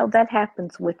 That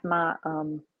happens with my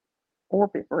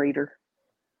orbit reader.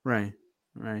 Right.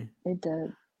 Right.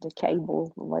 The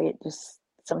cable, the way it just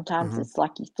sometimes Uh-huh. it's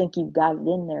like you think you've got it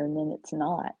in there and then it's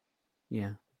not.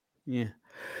 Yeah. Yeah.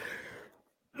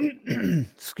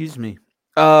 Excuse me.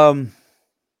 Um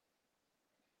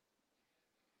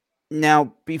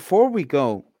Now, before we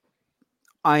go,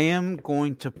 I am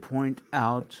going to point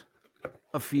out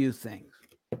a few things.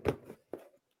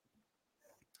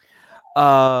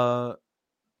 Uh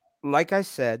like I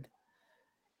said,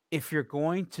 if you're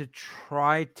going to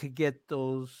try to get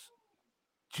those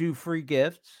two free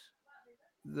gifts,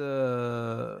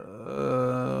 the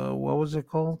what was it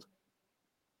called?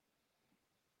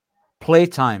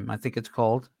 Playtime, I think it's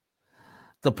called.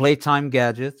 The Playtime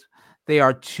gadgets. They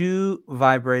are two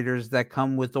vibrators that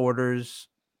come with orders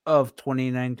of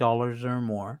 $29 or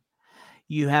more.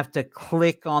 You have to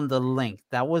click on the link.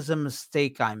 That was a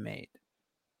mistake I made.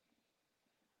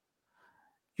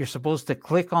 You're supposed to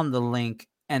click on the link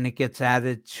and it gets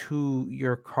added to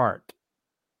your cart.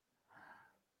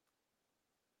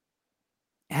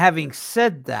 Having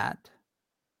said that,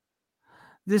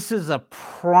 this is a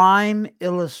prime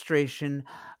illustration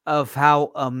of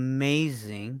how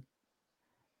amazing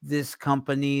this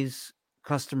company's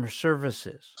customer service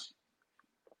is.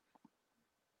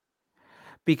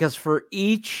 Because for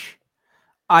each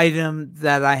item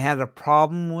that I had a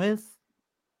problem with,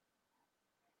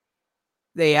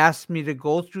 They asked me to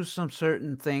go through some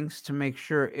certain things to make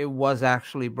sure it was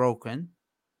actually broken.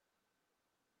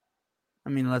 I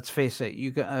mean, let's face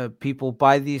it, people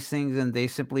buy these things and they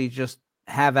simply just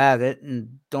have at it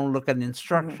and don't look at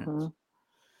instructions. Mm-hmm.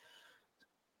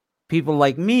 People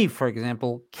like me, for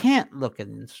example, can't look at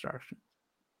instructions.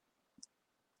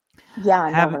 Yeah,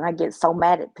 I know, and I get so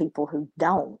mad at people who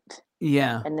don't.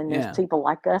 Yeah. And then there's people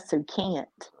like us who can't.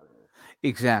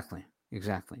 Exactly.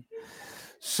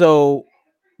 So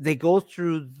they go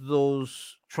through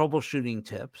those troubleshooting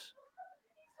tips.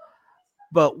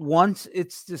 But once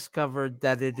it's discovered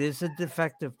that it is a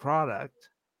defective product,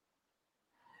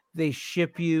 they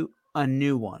ship you a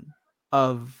new one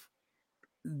of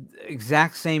the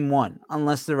exact same one,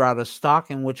 unless they're out of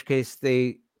stock, in which case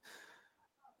they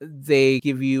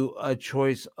give you a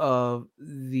choice of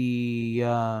the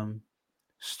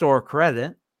store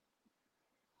credit,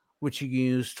 which you can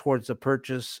use towards the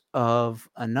purchase of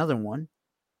another one.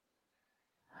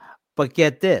 But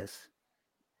get this,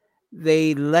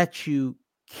 they let you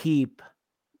keep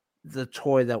the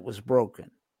toy that was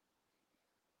broken.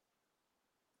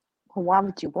 Well, why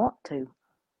would you want to?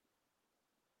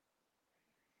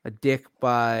 A dick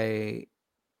by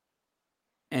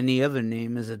any other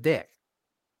name is a dick.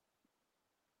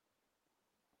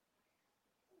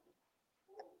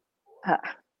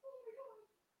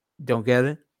 Don't get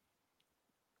it?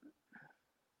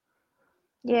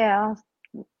 Yeah.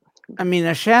 I mean,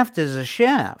 a shaft is a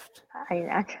shaft. The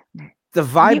Yeah,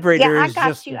 vibrator I is got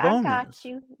just you. a I bonus. got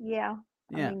you. Yeah.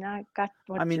 Yeah. I mean, I got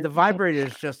what I mean, you're the vibrator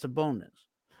is just a bonus.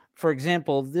 For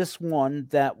example, this one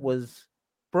that was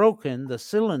broken, the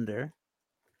cylinder,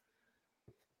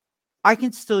 I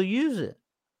can still use it.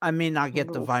 I may not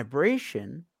get the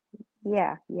vibration,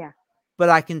 Yeah. but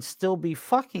I can still be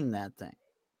fucking that thing.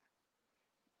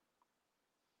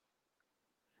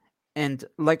 And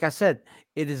like I said,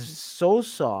 it is so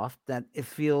soft that it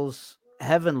feels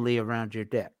heavenly around your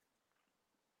dick.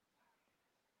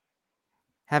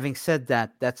 Having said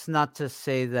that, that's not to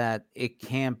say that it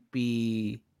can't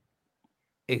be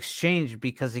exchanged,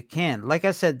 because it can. Like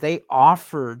I said, they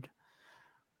offered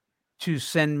to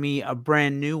send me a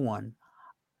brand new one.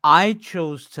 I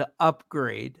chose to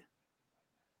upgrade,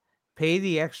 pay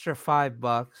the extra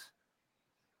 $5,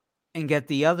 and get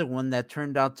the other one that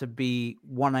turned out to be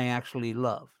one I actually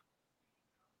love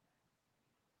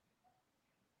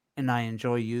and I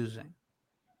enjoy using.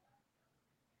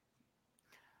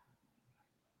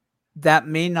 That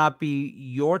may not be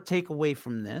your takeaway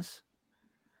from this,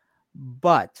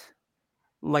 but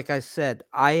like I said,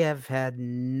 I have had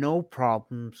no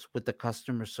problems with the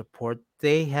customer support.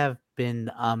 They have been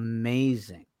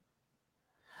amazing.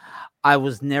 I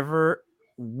was never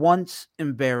once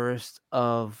embarrassed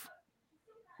of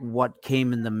what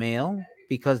came in the mail,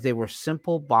 because they were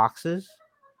simple boxes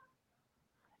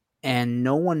and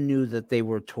no one knew that they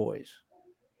were toys.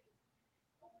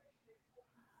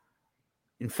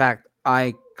 In fact,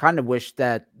 I kind of wish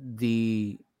that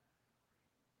the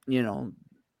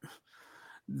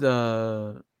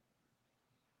the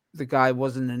guy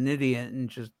wasn't an idiot and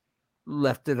just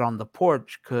left it on the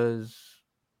porch, because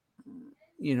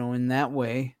in that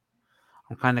way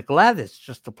I'm kind of glad it's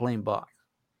just a plain box.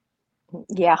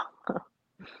 Yeah.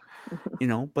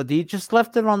 But he just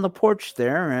left it on the porch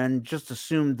there and just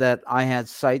assumed that I had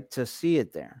sight to see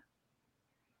it there.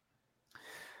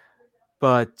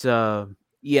 But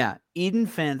yeah, Eden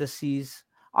Fantasies,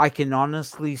 I can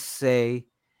honestly say,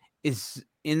 is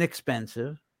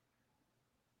inexpensive.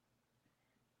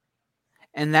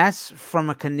 And that's from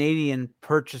a Canadian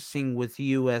purchasing with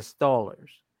US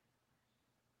dollars.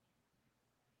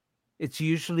 It's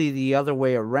usually the other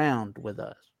way around with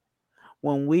us.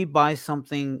 When we buy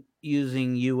something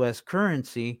using US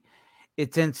currency,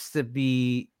 it tends to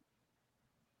be,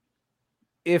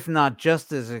 if not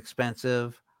just as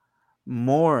expensive,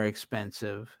 more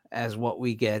expensive as what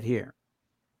we get here.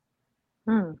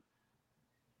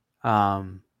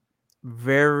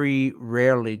 Very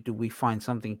rarely do we find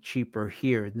something cheaper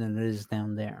here than it is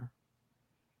down there.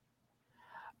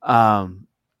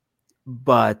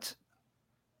 But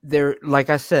there,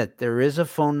 like I said, there is a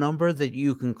phone number that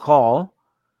you can call,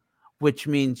 which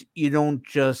means you don't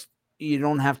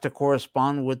have to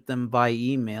correspond with them by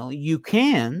email. You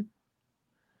can,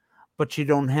 but you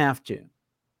don't have to.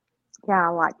 Yeah, I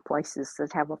like places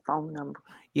that have a phone number.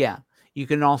 Yeah. You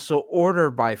can also order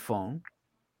by phone.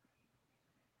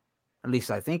 At least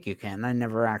I think you can. I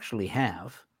never actually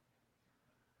have.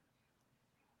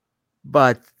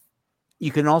 But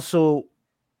you can also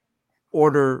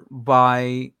order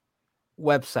by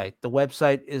website. The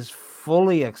website is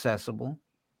fully accessible.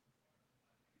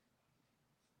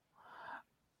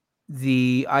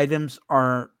 the items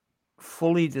are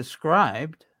fully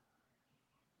described,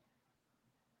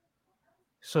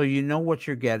 so you know what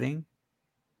you're getting.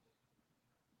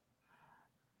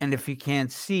 And if you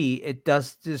can't see, it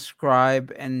does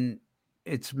describe and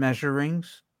its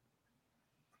measurings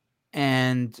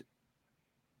and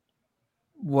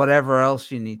whatever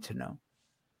else you need to know,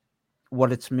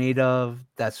 what it's made of,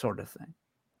 that sort of thing.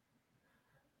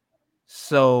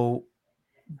 So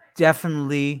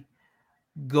definitely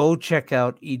go check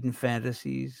out Eden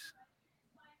Fantasies.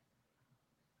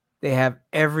 They have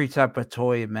every type of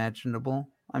toy imaginable.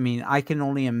 I mean, I can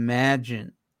only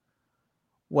imagine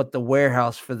what the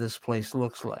warehouse for this place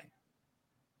looks like.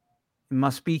 It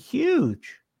must be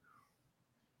huge.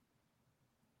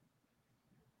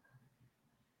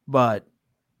 But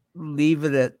leave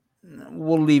it at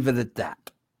we'll leave it at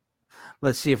that.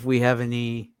 Let's see if we have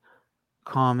any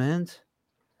comments.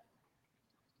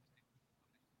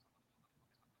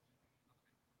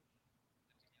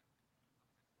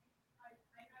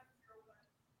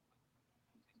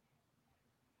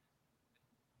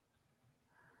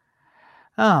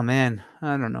 Oh man,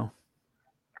 I don't know.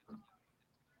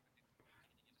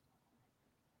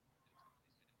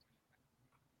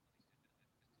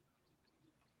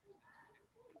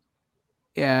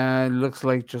 Yeah, it looks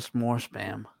like just more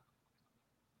spam.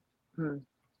 Hmm.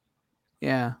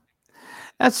 Yeah.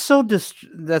 That's so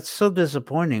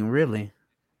disappointing, really.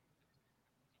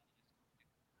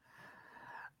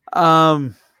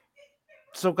 Um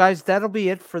so guys, that'll be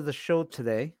it for the show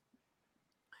today.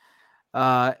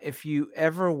 If you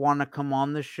ever want to come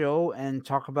on the show and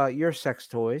talk about your sex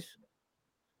toys,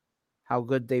 how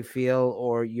good they feel,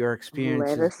 or your Let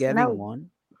experiences us getting know. one,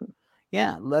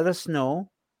 yeah, let us know.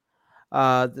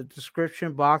 The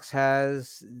description box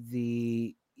has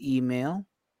the email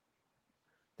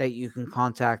that you can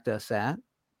contact us at.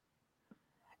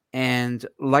 And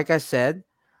like I said,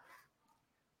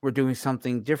 we're doing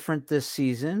something different this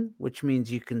season, which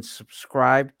means you can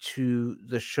subscribe to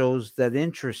the shows that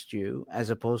interest you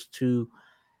as opposed to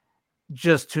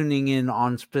just tuning in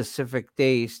on specific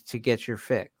days to get your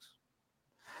fix.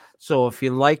 So if you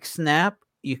like Snap,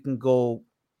 you can go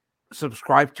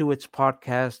subscribe to its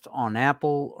podcast on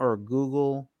Apple or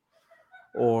Google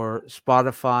or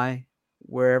Spotify,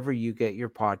 wherever you get your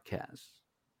podcasts.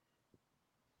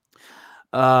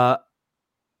 Uh,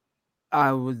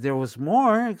 there was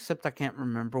more, except I can't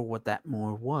remember what that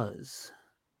more was.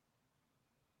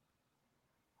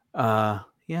 Yeah,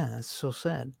 that's so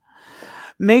sad.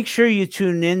 Make sure you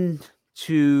tune in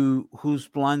to Whose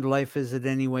Blind Life Is It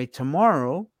Anyway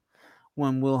tomorrow,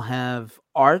 when we'll have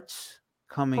Arts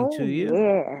coming to Oh, you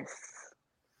yes.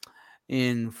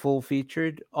 in full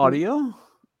featured audio.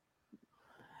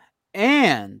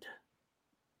 And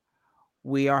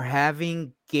we are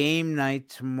having game night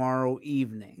tomorrow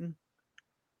evening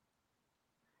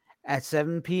at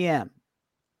 7 p.m.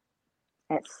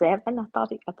 At 7, I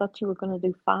thought you were going to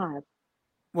do 5.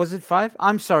 Was it 5?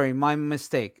 I'm sorry, my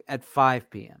mistake. At 5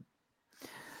 p.m.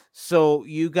 So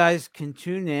you guys can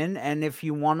tune in, and if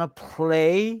you want to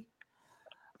play,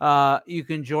 you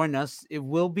can join us. It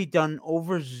will be done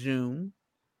over Zoom.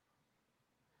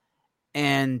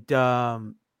 And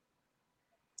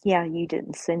Yeah, you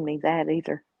didn't send me that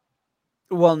either.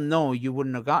 well, no, you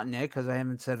wouldn't have gotten it because I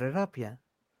haven't set it up yet.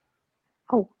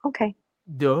 Oh, okay.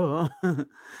 Duh.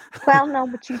 Well, no,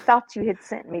 but you thought you had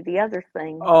sent me the other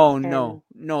thing. Oh And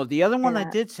no, the other one and I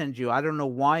did send you. I don't know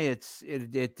why it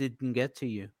didn't get to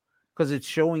you, because it's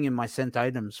showing in my sent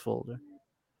items folder.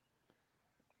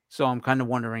 So I'm kind of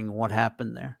wondering what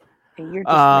happened there. you're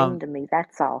just Um, mean to me,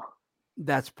 that's all.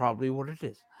 that's probably what it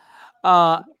is.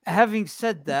 Having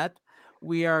said that,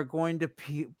 we are going to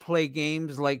play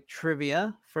games like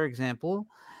trivia, for example.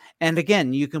 And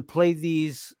again, you can play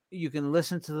these, you can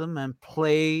listen to them and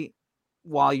play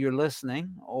while you're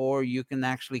listening, or you can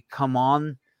actually come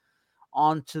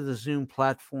onto the Zoom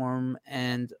platform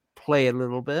and play a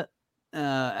little bit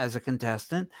as a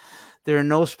contestant. There are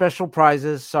no special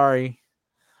prizes. Sorry,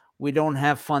 we don't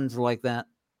have funds like that.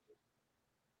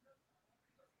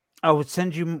 I would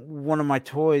send you one of my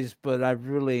toys, but I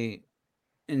really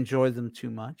enjoy them too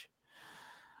much.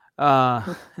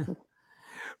 Uh,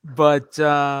 but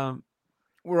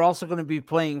we're also going to be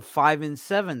playing 5 and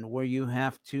 7, where you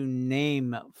have to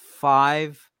name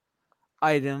 5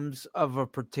 items of a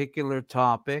particular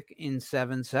topic in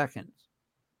 7 seconds.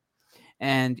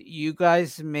 And you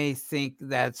guys may think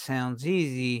that sounds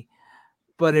easy,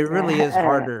 but it really is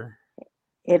harder.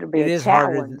 It'll be It a is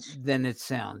harder challenge. than it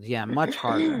sounds. Yeah, much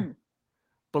harder.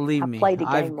 Believe I me. played a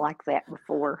game like that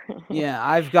before. Yeah,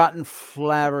 I've gotten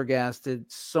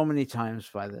flabbergasted so many times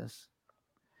by this.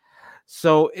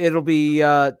 So it'll be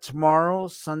tomorrow,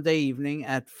 Sunday evening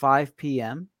at 5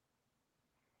 p.m.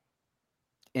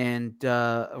 And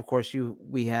of course,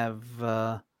 we have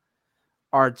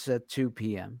arts at 2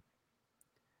 p.m.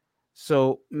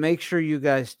 So make sure you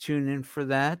guys tune in for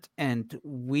that, and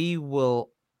we'll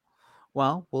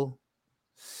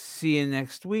see you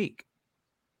next week.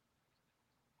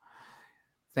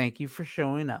 Thank you for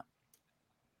showing up.